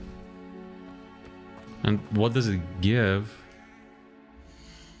 And what does it give?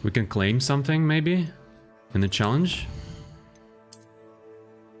 We can claim something, maybe? In the challenge?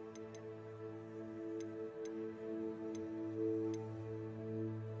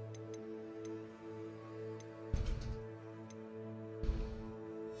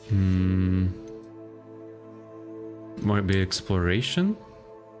 Might be exploration?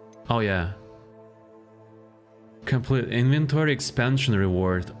 Oh yeah. Complete inventory expansion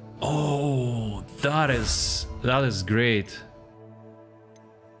reward. Oh, that is great.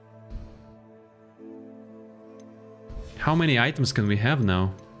 How many items can we have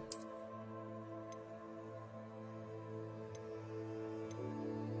now?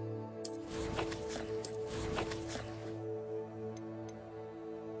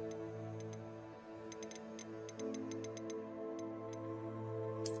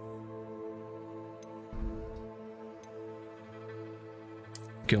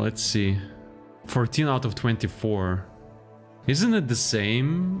 Okay, let's see. 14 out of 24. Isn't it the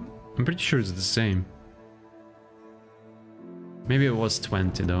same? I'm pretty sure it's the same. Maybe it was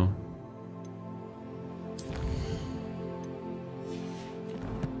 20 though.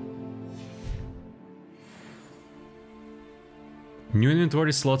 New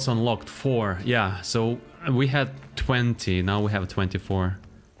inventory slots unlocked, 4. Yeah, so we had 20, now we have 24.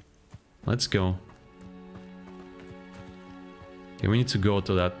 Let's go. Okay, we need to go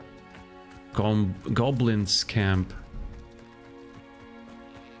to that Goblins camp.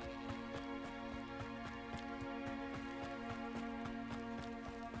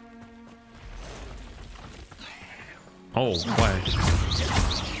 Oh, why?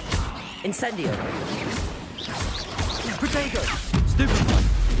 Incendio. Protego. Stupefy.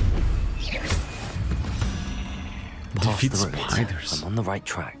 Defeat Past the ruins. spiders. I'm on the right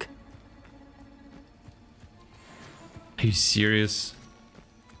track. Are you serious?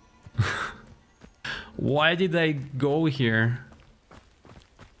 Why did I go here?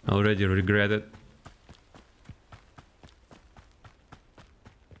 I already regret it.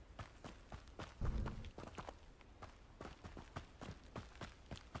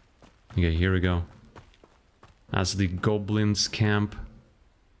 Okay, here we go. That's the Goblins camp.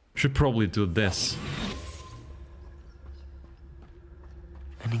 Should probably do this.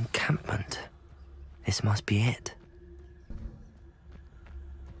 An encampment. This must be it.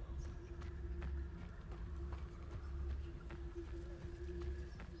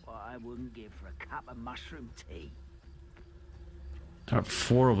 What I wouldn't give for a cup of mushroom tea. There are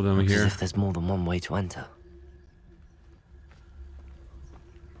 4 of them Looks here. as if there's more than one way to enter.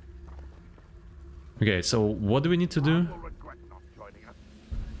 Okay, so what do we need to do?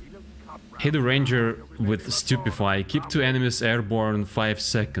 Hit a ranger with Stupefy. Keep 2 enemies airborne 5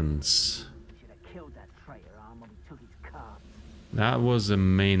 seconds. That was the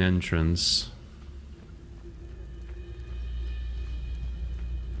main entrance.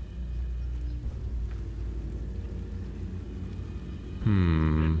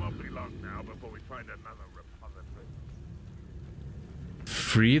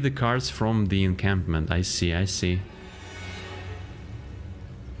 Free the cards from the encampment. I see, I see.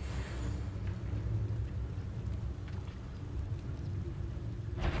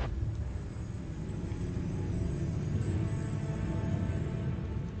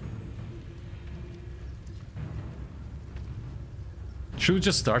 Should we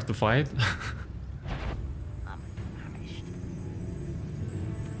just start the fight?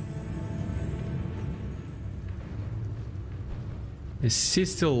 Is he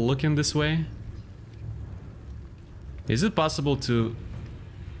still looking this way? Is it possible to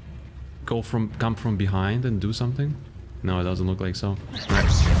come from behind and do something? No, it doesn't look like so. Right.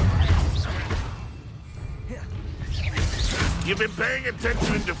 You've been paying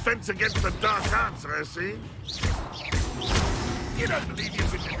attention in defense against the dark arts, I see. You don't believe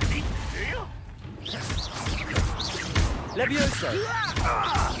you've been defeated, do you? Levioso.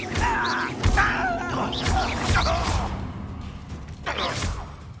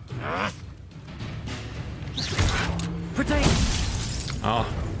 Protect. Oh.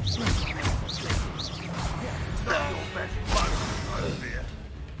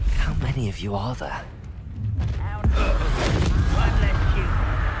 How many of you are there?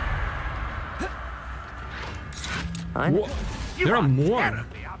 There are more.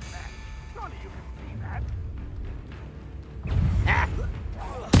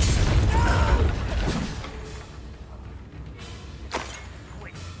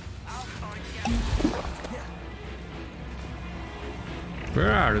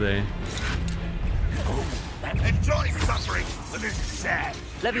 Where are they? Enjoy suffering, but this is sad.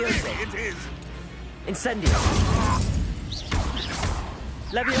 Levioso. It is. Incendio.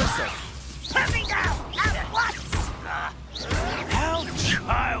 Levioso. Let me down at once! How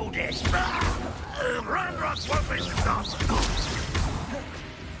childish! Ranrock won't be stopped.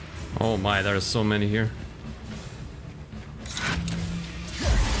 Oh my, there are so many here.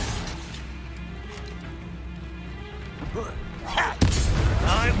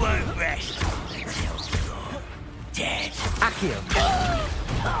 I won't rest until you're dead. Accio.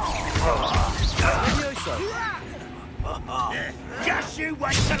 Just you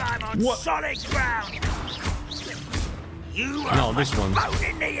wait till I'm on solid ground. You are No, this one.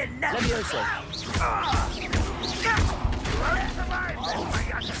 boning me enough.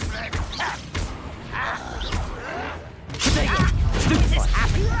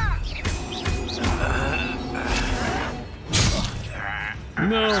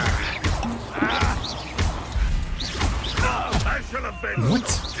 No. What?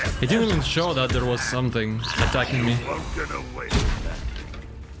 It didn't even show that there was something attacking me.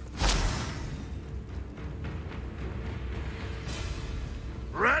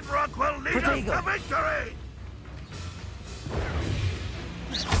 Ranrock will lead us to victory!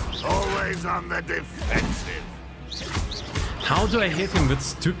 Always on the defensive. How do I hit him with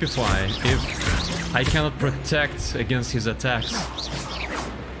Stupefy if I cannot protect against his attacks.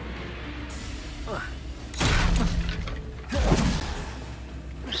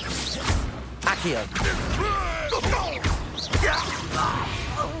 Accio.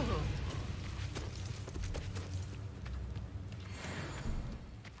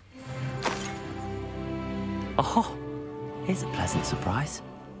 Oh, here's a pleasant surprise.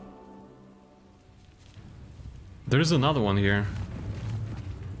 There's another one here.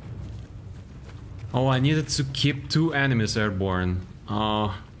 Oh, I needed to keep 2 enemies airborne.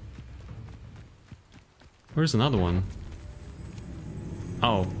 Where's another one?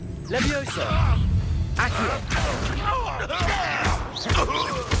 Oh. Leviosa! Accio!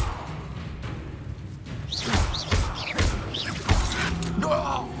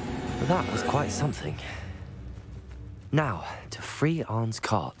 That was quite something. Now, to free Arn's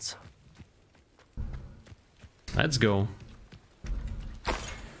cards. Let's go.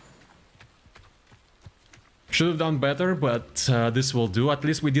 Should have done better, but this will do. At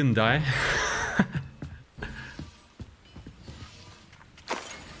least we didn't die.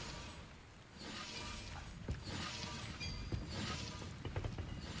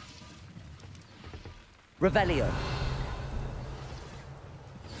 Revelio.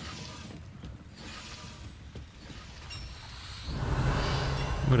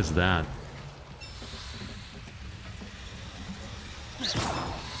 What is that?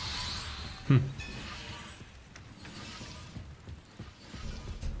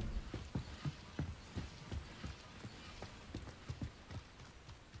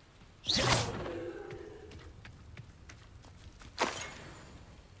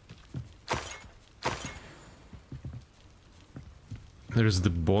 There's the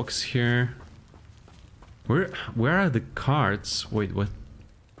box here. Where are the cards? Wait, what?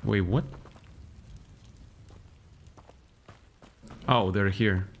 Wait, what? Oh, they're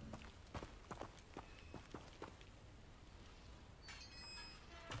here.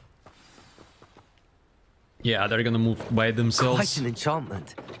 Yeah, they're gonna move by themselves. Quite an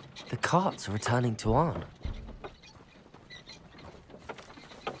enchantment. The carts are returning to Arn.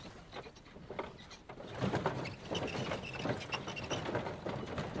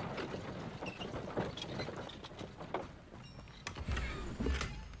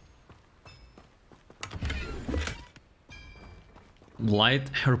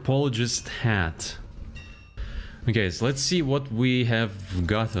 Light Herbologist hat. Okay, so let's see what we have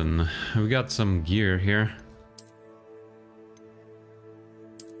gotten. We got some gear here.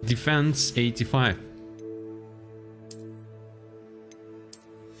 Defense 85.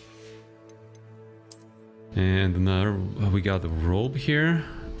 And another, we got a robe here,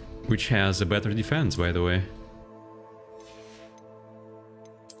 which has a better defense, by the way.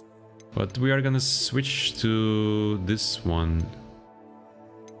 But we are gonna switch to this one.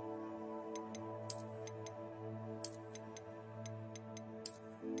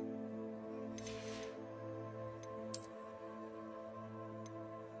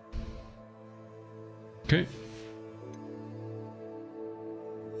 Okay.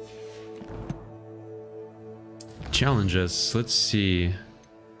 Challenges, let's see.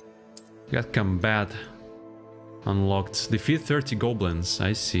 Got combat unlocked. Defeat 30 goblins,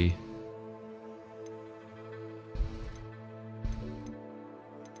 I see.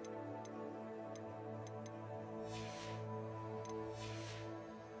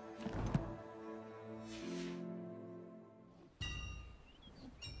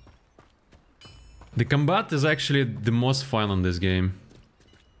 The combat is actually the most fun on this game.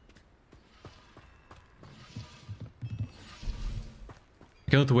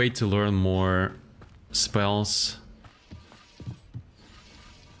 Cannot wait to learn more spells.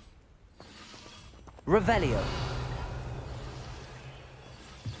 Revelio.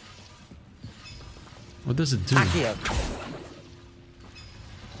 What does it do? Accio.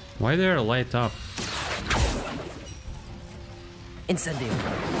 Why they are light up? Incendio.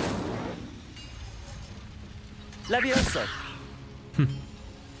 Leviosa.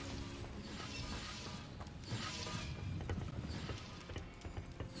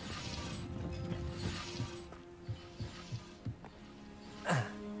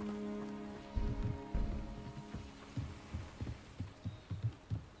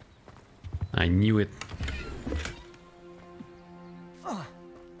 I knew it.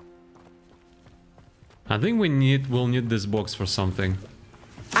 I think we'll need this box for something.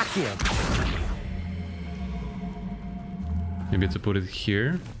 Accio. Maybe to put it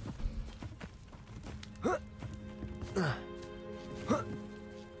here.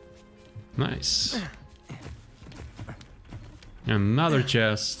 Nice. Another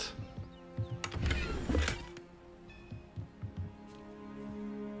chest.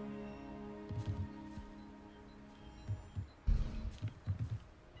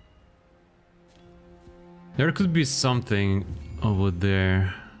 There could be something over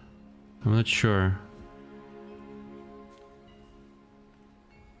there. I'm not sure.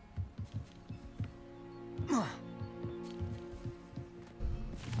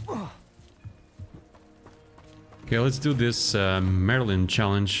 Okay, let's do this Merlin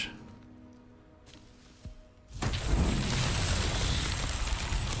challenge.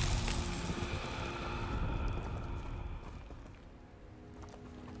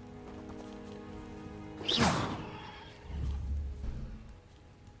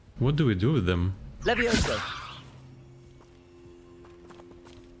 What do we do with them? Levioso.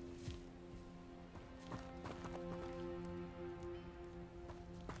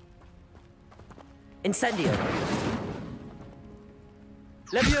 Incendio.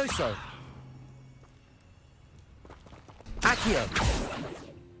 Levioso. Accio.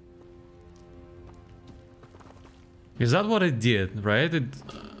 Is that what it did, right? It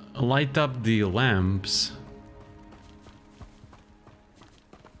light up the lamps.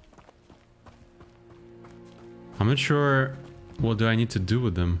 I'm not sure what do I need to do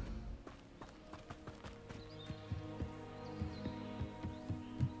with them.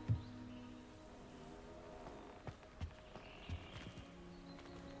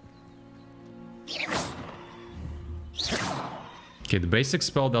 Okay, the basic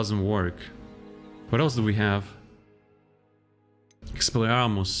spell doesn't work. What else do we have?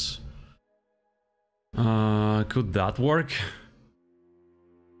 Expelliarmus. Could that work?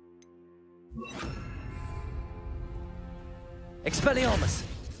 Expelliarmus.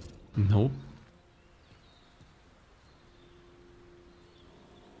 Nope.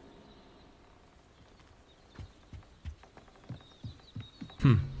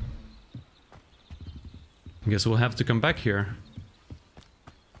 I guess we'll have to come back here.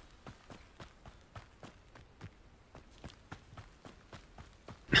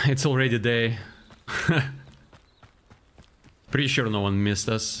 It's already day. Pretty sure no one missed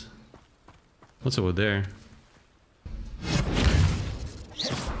us. What's over there?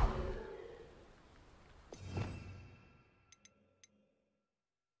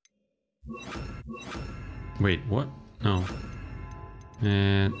 Wait, what? No.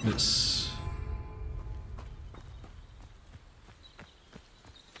 And this.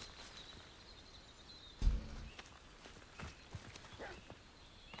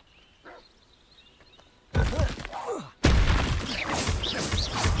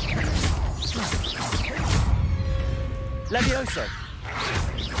 Levioso.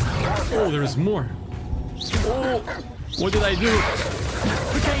 Oh, there's more. Oh, what did I do?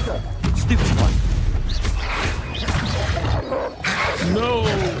 Potato. Stupid one. No.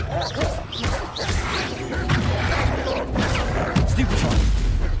 Stupid one.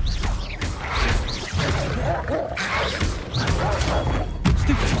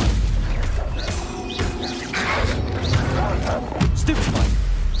 Stupid one. Stupid one.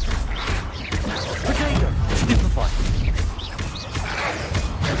 Potato. Stupefy.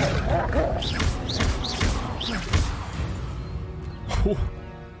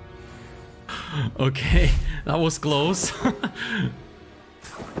 Okay, that was close.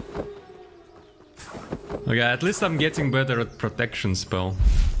 Okay, at least I'm getting better at protection spell.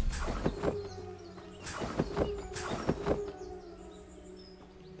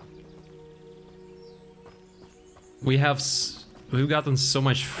 We've gotten so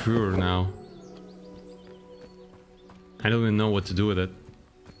much fur now. I don't even know what to do with it.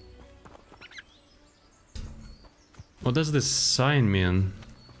 What does this sign mean?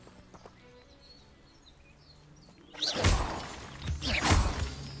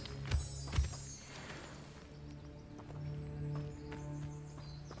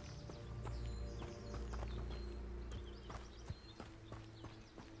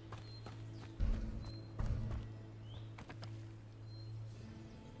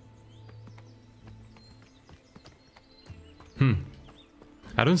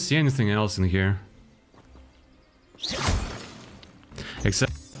 I don't see anything else in here.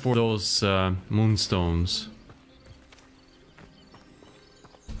 Except for those moonstones.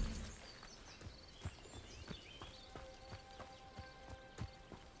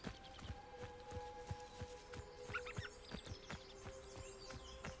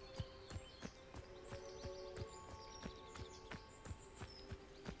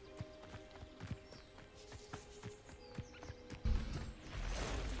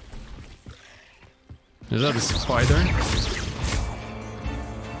 Is that a spider?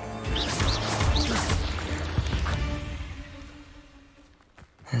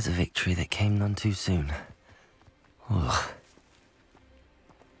 There's a victory that came none too soon. Ugh.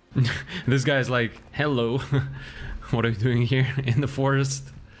 This guy's like, hello. What are you doing here in the forest?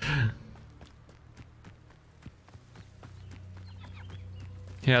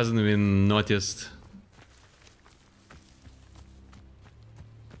 He hasn't even noticed.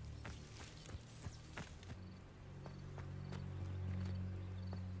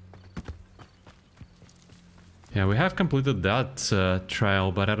 Yeah, we have completed that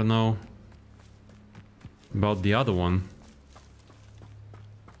trial, but I don't know about the other one.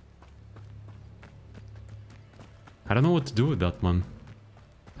 I don't know what to do with that one.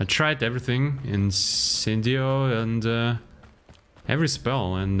 I tried everything in Incendio and every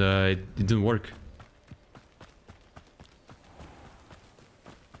spell, and it didn't work.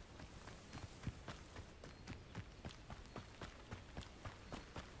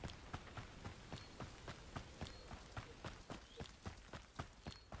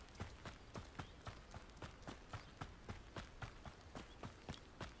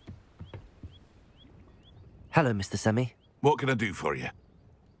 Hello, Mr. Semi. What can I do for you?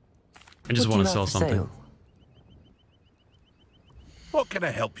 I just want to sell something. Sale? What can I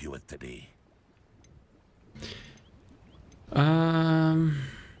help you with today?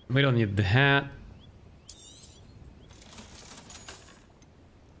 We don't need the hat.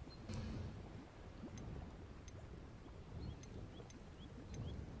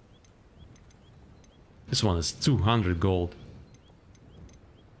 This one is 200 gold.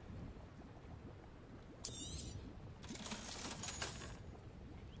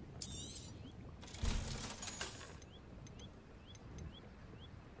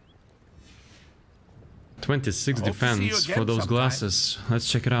 .26 defense for those glasses. Let's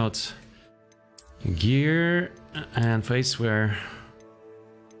check it out. Gear and face wear.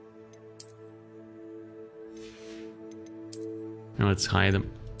 Now let's hide them.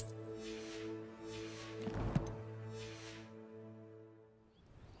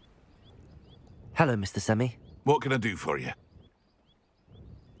 Hello, Mr. Semi. What can I do for you?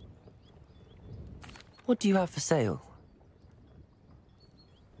 What do you have for sale?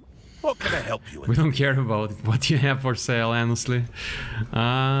 What can I help you with? We don't care about what you have for sale, honestly.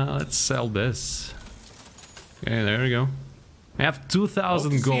 Let's sell this. Okay, there we go. I have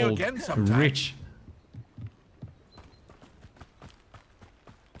 2,000 gold. Rich.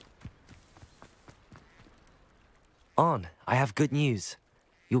 On, I have good news.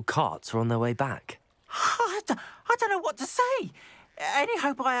 Your carts are on their way back. I don't know what to say. Any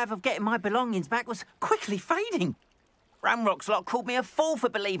hope I have of getting my belongings back was quickly fading. Ramrock's lot called me a fool for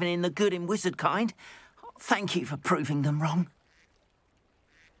believing in the good in wizard kind. Thank you for proving them wrong.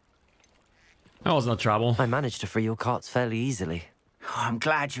 That was no trouble. I managed to free your carts fairly easily. Oh, I'm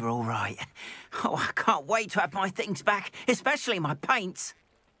glad you're all right. Oh, I can't wait to have my things back, especially my paints.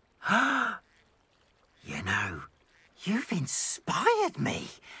 You know, you've inspired me.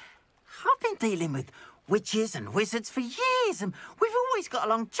 I've been dealing with witches and wizards for years, and we've always got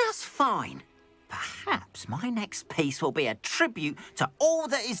along just fine. Perhaps my next piece will be a tribute to all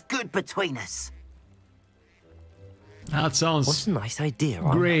that is good between us. That sounds... What a nice idea,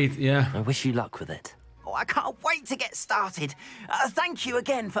 Ron. Great, yeah. I wish you luck with it. Oh, I can't wait to get started. Thank you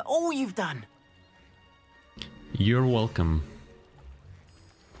again for all you've done. You're welcome.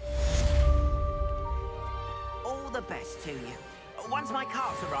 All the best to you. Once my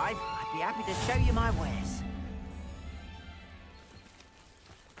carts arrive, I'd be happy to show you my wares.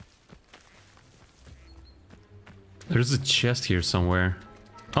 There's a chest here somewhere.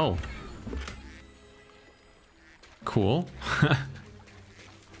 Oh. Cool.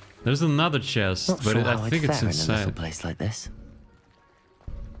 There's another chest, Not but sure I think it's inside. In a little place like this.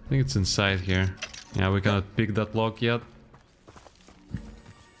 I think it's inside here. Yeah, we cannot pick that lock yet.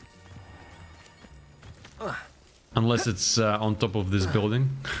 Unless it's on top of this building.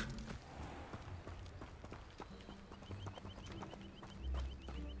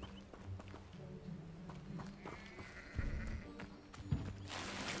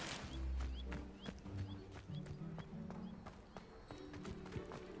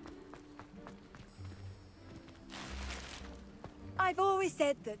 I've always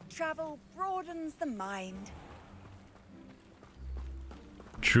said that travel broadens the mind.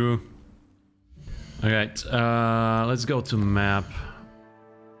 True. Alright, let's go to map.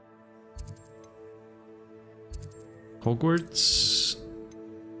 Hogwarts.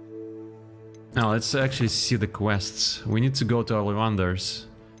 Now let's actually see the quests. We need to go to Ollivander's.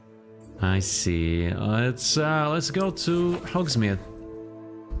 I see. Let's go to Hogsmeade.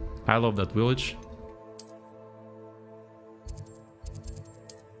 I love that village.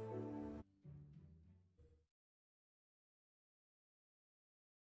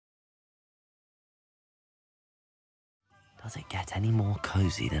 Does it get any more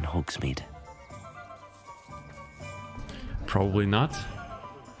cozy than Hogsmeade? Probably not.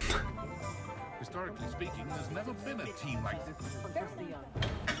 Historically speaking, there's never been a team like this.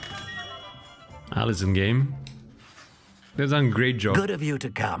 Alice in game. They've done a great job. Good of you to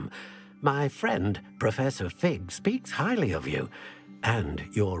come. My friend, Professor Fig, speaks highly of you and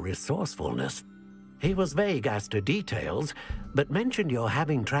your resourcefulness. He was vague as to details, but mentioned your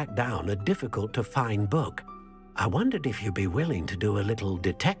having tracked down a difficult-to-find book. I wondered if you'd be willing to do a little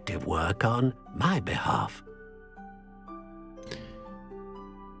detective work on my behalf.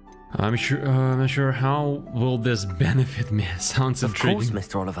 I'm not sure how will this benefit me. Sounds intriguing. Of course,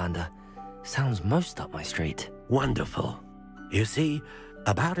 Mr. Ollivander. Sounds most up my street. Wonderful. You see,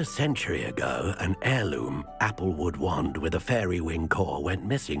 about a century ago, an heirloom applewood wand with a fairy wing core went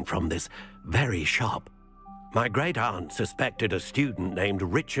missing from this very shop. My great-aunt suspected a student named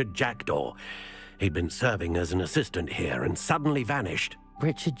Richard Jackdaw. He'd been serving as an assistant here and suddenly vanished.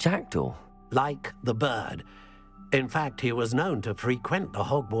 Richard Jackdaw? Like the bird. In fact, he was known to frequent the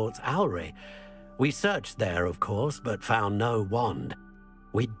Hogwarts Owlery. We searched there, of course, but found no wand.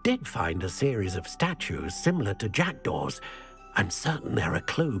 We did find a series of statues similar to Jackdaw's. I'm certain they're a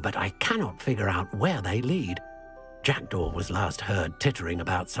clue, but I cannot figure out where they lead. Jackdaw was last heard tittering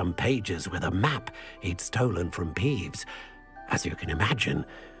about some pages with a map he'd stolen from Peeves. As you can imagine,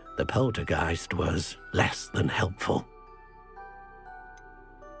 the poltergeist was less than helpful.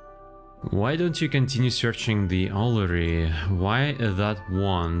 Why don't you continue searching the Owlery? Why that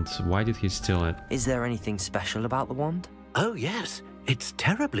wand? Why did he steal it? Is there anything special about the wand? Oh yes, it's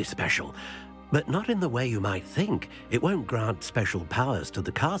terribly special. But not in the way you might think. It won't grant special powers to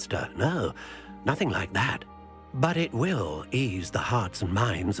the caster, no. Nothing like that. But it will ease the hearts and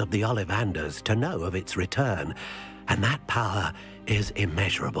minds of the Ollivanders to know of its return. And that power is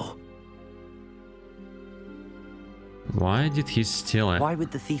immeasurable. Why did he steal it? Why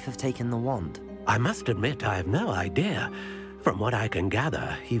would the thief have taken the wand? I must admit I have no idea. From what I can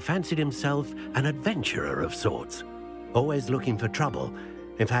gather, he fancied himself an adventurer of sorts. Always looking for trouble.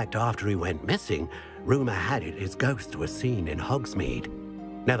 In fact, after he went missing, rumor had it his ghost was seen in Hogsmeade.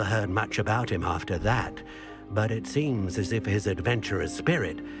 Never heard much about him after that, but it seems as if his adventurous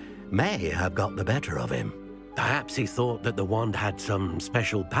spirit may have got the better of him. Perhaps he thought that the wand had some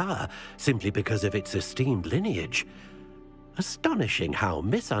special power simply because of its esteemed lineage. Astonishing how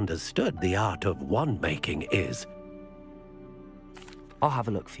misunderstood the art of wand-making is. I'll have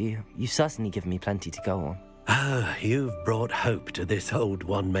a look for you. You've certainly given me plenty to go on. Ah, you've brought hope to this old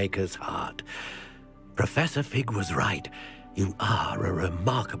wand-maker's heart. Professor Fig was right. You are a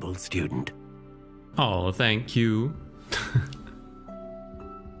remarkable student. Oh, thank you.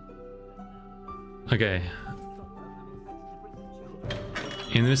 Okay.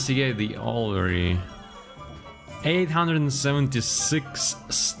 Investigate the Owlery. 876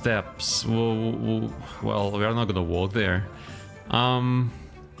 steps. Well, we're not gonna walk there. I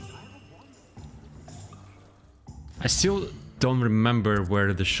still don't remember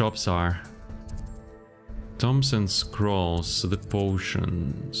where the shops are. Tomes and scrolls, the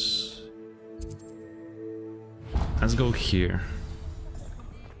potions. Let's go here.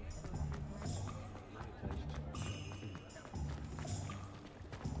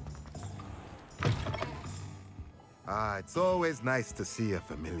 Ah, it's always nice to see a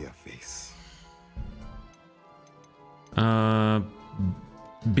familiar face.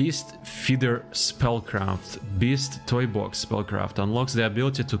 Beast Feeder Spellcraft. Beast Toy Box Spellcraft unlocks the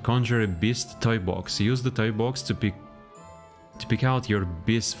ability to conjure a Beast Toy Box. Use the toy box to pick out your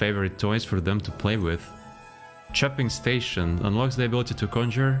Beast's favorite toys for them to play with. Chopping Station unlocks the ability to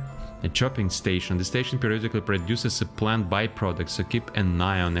conjure a chopping station. The station periodically produces a plant byproduct, so keep an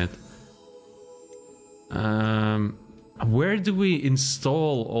eye on it. Where do we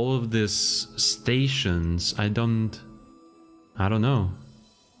install all of these stations? I don't know.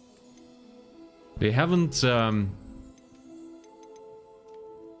 They haven't taught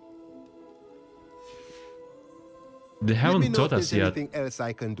us yet. Anything else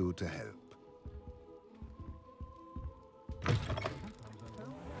I can do to help? I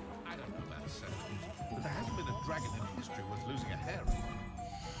don't know about certain, but there hasn't been a dragon in history worth losing a hair on.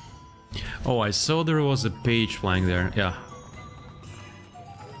 Oh, I saw there was a page flying there. Yeah.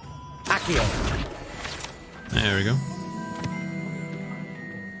 Accio. There we go.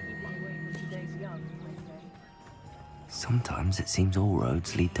 Sometimes it seems all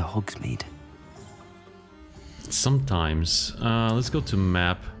roads lead to Hogsmeade. Sometimes. Let's go to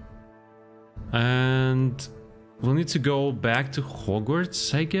map. And we'll need to go back to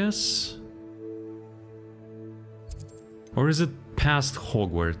Hogwarts, I guess? Or is it past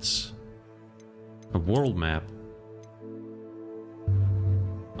Hogwarts? A world map.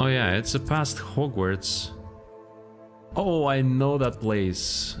 Oh yeah, it's a past Hogwarts. Oh, I know that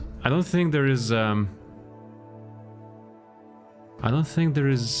place. I don't think there is a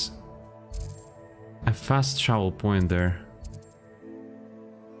fast travel point there.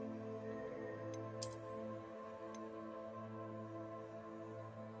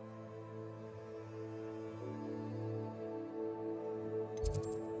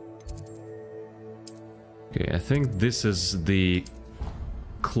 Okay, I think this is the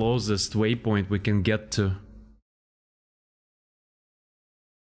closest waypoint we can get to.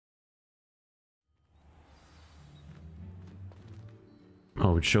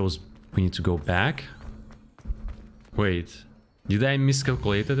 Oh, it shows we need to go back. Wait, did I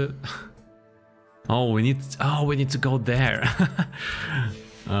miscalculated it? Oh, we need to go there.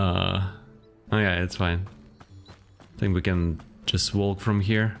 Oh yeah, it's fine. I think we can just walk from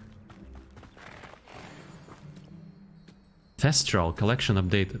here. Thestral collection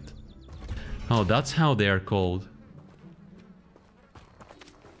updated. Oh, that's how they are called.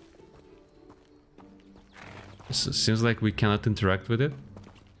 So, seems like we cannot interact with it.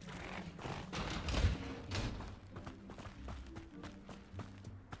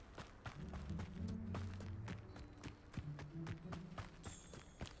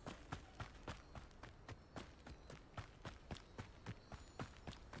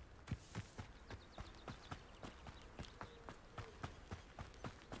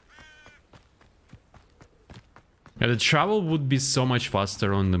 Yeah, the travel would be so much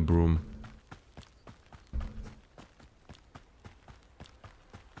faster on the broom.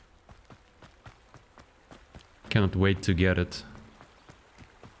 Cannot wait to get it.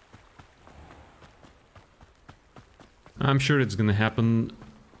 I'm sure it's gonna happen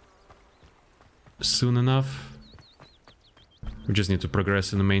soon enough. We just need to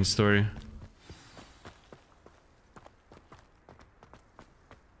progress in the main story.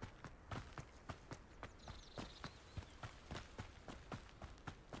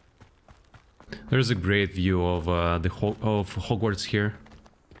 There's a great view of of Hogwarts here.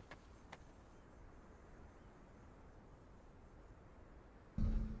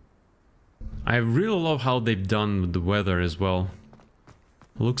 I really love how they've done with the weather as well.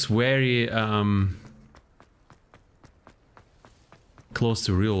 Looks very close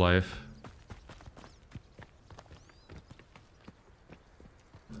to real life.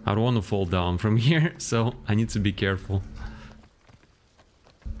 I don't want to fall down from here, so I need to be careful.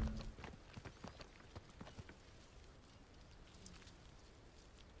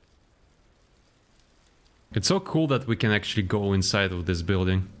 It's so cool that we can actually go inside of this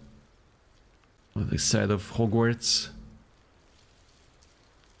building. On the side of Hogwarts.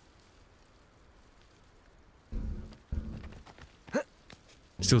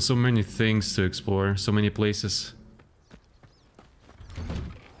 Still so many things to explore, so many places.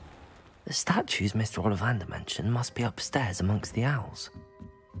 The statues Mr. Ollivander mentioned must be upstairs amongst the owls.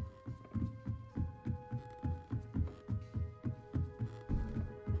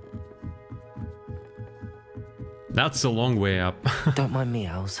 That's a long way up. Don't mind me,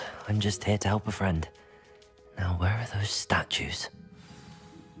 owls. I'm just here to help a friend. Now, where are those statues?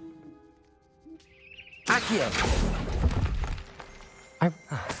 Accio!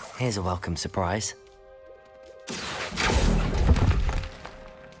 Here's a welcome surprise.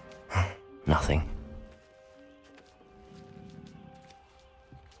 Nothing.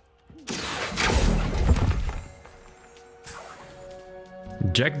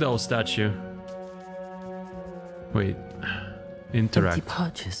 Jackdaw statue. Wait, interact. Empty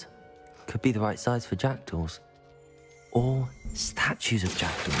perches. Could be the right size for jackdaws. Or statues of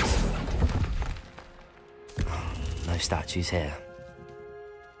jackdaws. No statues here.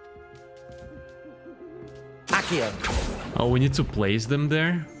 Accio! Oh, we need to place them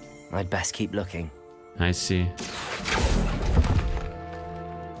there? I'd best keep looking. I see.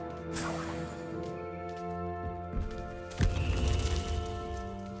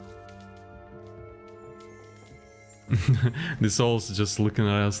 The soul's just looking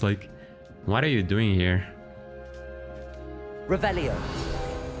at us like, what are you doing here? Revelio.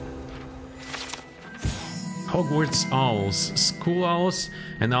 Hogwarts owls. School owls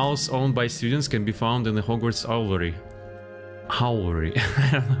and owls owned by students can be found in the Hogwarts Owlery. Owlery. I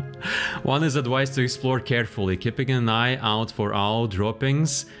don't know. One is advised to explore carefully, keeping an eye out for owl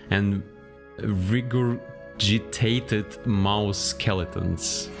droppings and regurgitated mouse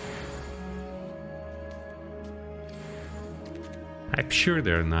skeletons. I'm sure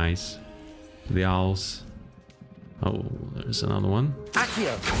they're nice. The owls. Oh, there's another one.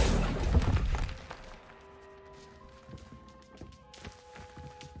 Accio!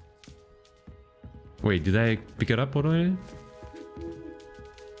 Wait, did I pick it up already?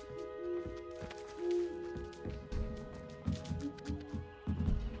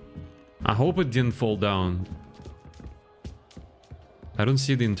 I hope it didn't fall down. I don't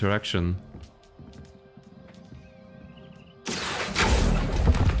see the interaction.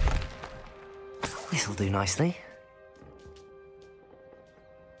 This'll do nicely.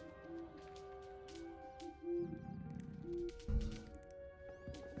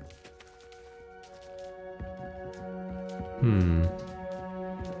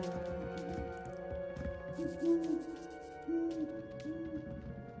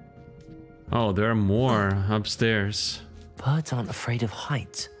 Oh, there are more upstairs. Birds aren't afraid of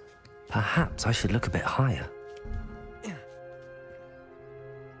heights. Perhaps I should look a bit higher.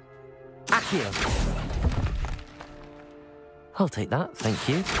 Accio! I'll take that, thank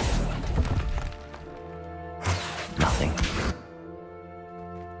you. Nothing.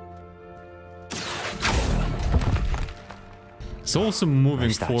 It's also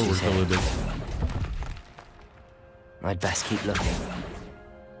moving forward a little bit. I'd best keep looking.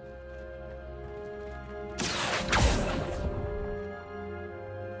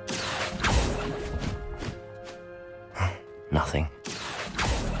 Nothing.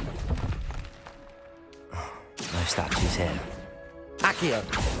 No statues here. Accio!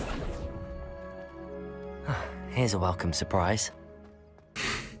 Here's a welcome surprise.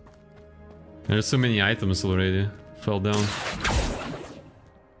 There's so many items already. Fell down.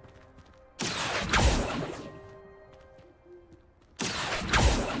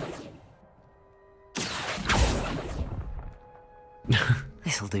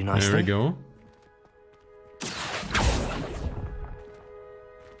 This'll do nicely. There we go.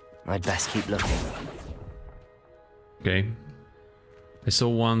 I'd best keep looking. Okay. I saw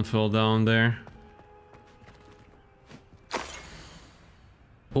one fell down there.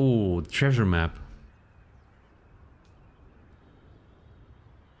 Oh, treasure map.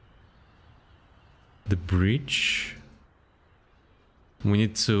 The bridge. We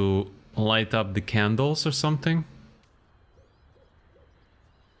need to light up the candles or something.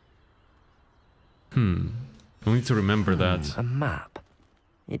 I need to remember that. A map.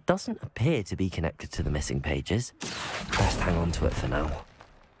 It doesn't appear to be connected to the missing pages. Best hang on to it for now.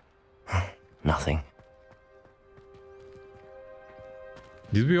 Nothing.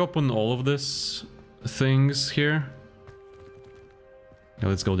 Did we open all of this things here? Yeah,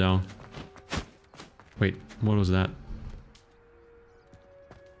 let's go down. Wait, what was that?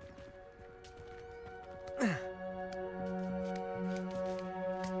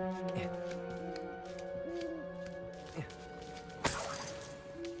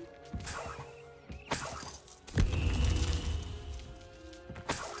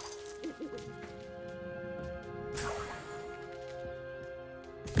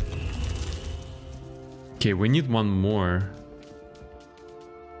 Okay, we need one more.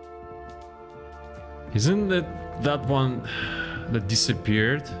 Isn't it that one that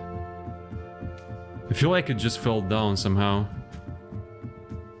disappeared? I feel like it just fell down somehow.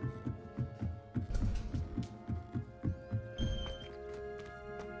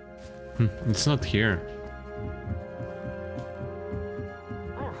 It's not here.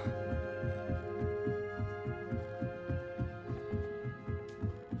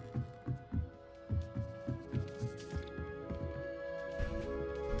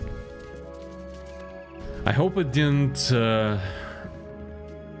 I hope it didn't I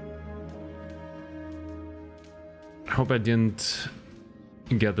hope I didn't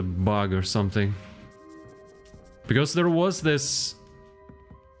get a bug or something. Because there was this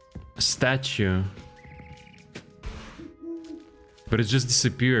statue, but it just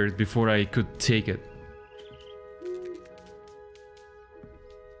disappeared before I could take it.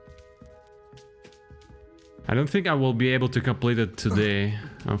 I don't think I will be able to complete it today,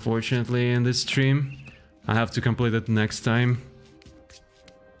 unfortunately, in this stream. I have to complete it next time.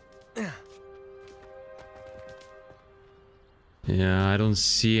 Yeah, I don't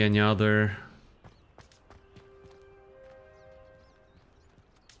see any other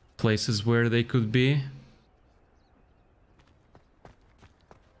places where they could be.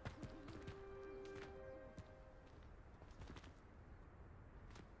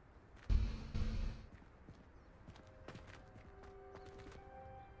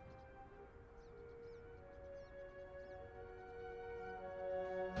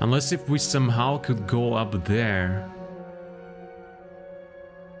 Unless if we somehow could go up there.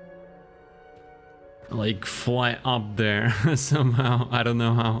 Like fly up there somehow. I don't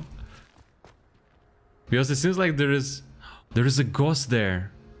know how. Because it seems like there is a ghost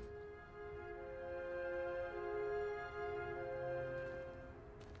there.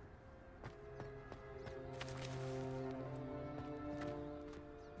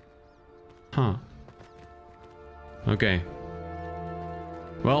 Huh. Okay.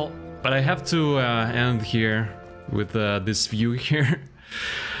 Well, But I have to end here with this view here.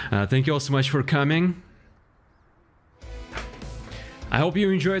 Thank you all so much for coming. I hope you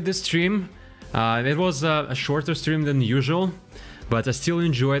enjoyed this stream. It was a shorter stream than usual, but I still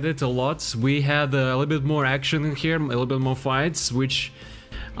enjoyed it a lot. We had a little bit more action in here, a little bit more fights, which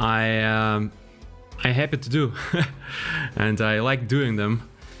I'm happy to do. And I like doing them.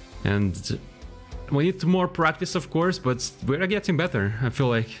 And we need more practice, of course, but we're getting better, I feel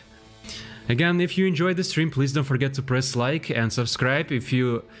like. Again, if you enjoyed the stream, please don't forget to press like and subscribe if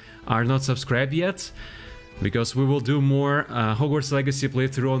you are not subscribed yet, because we will do more Hogwarts Legacy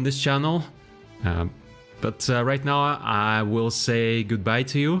playthrough on this channel. But right now I will say goodbye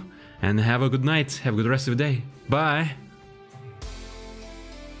to you and have a good night. Have a good rest of the day. Bye!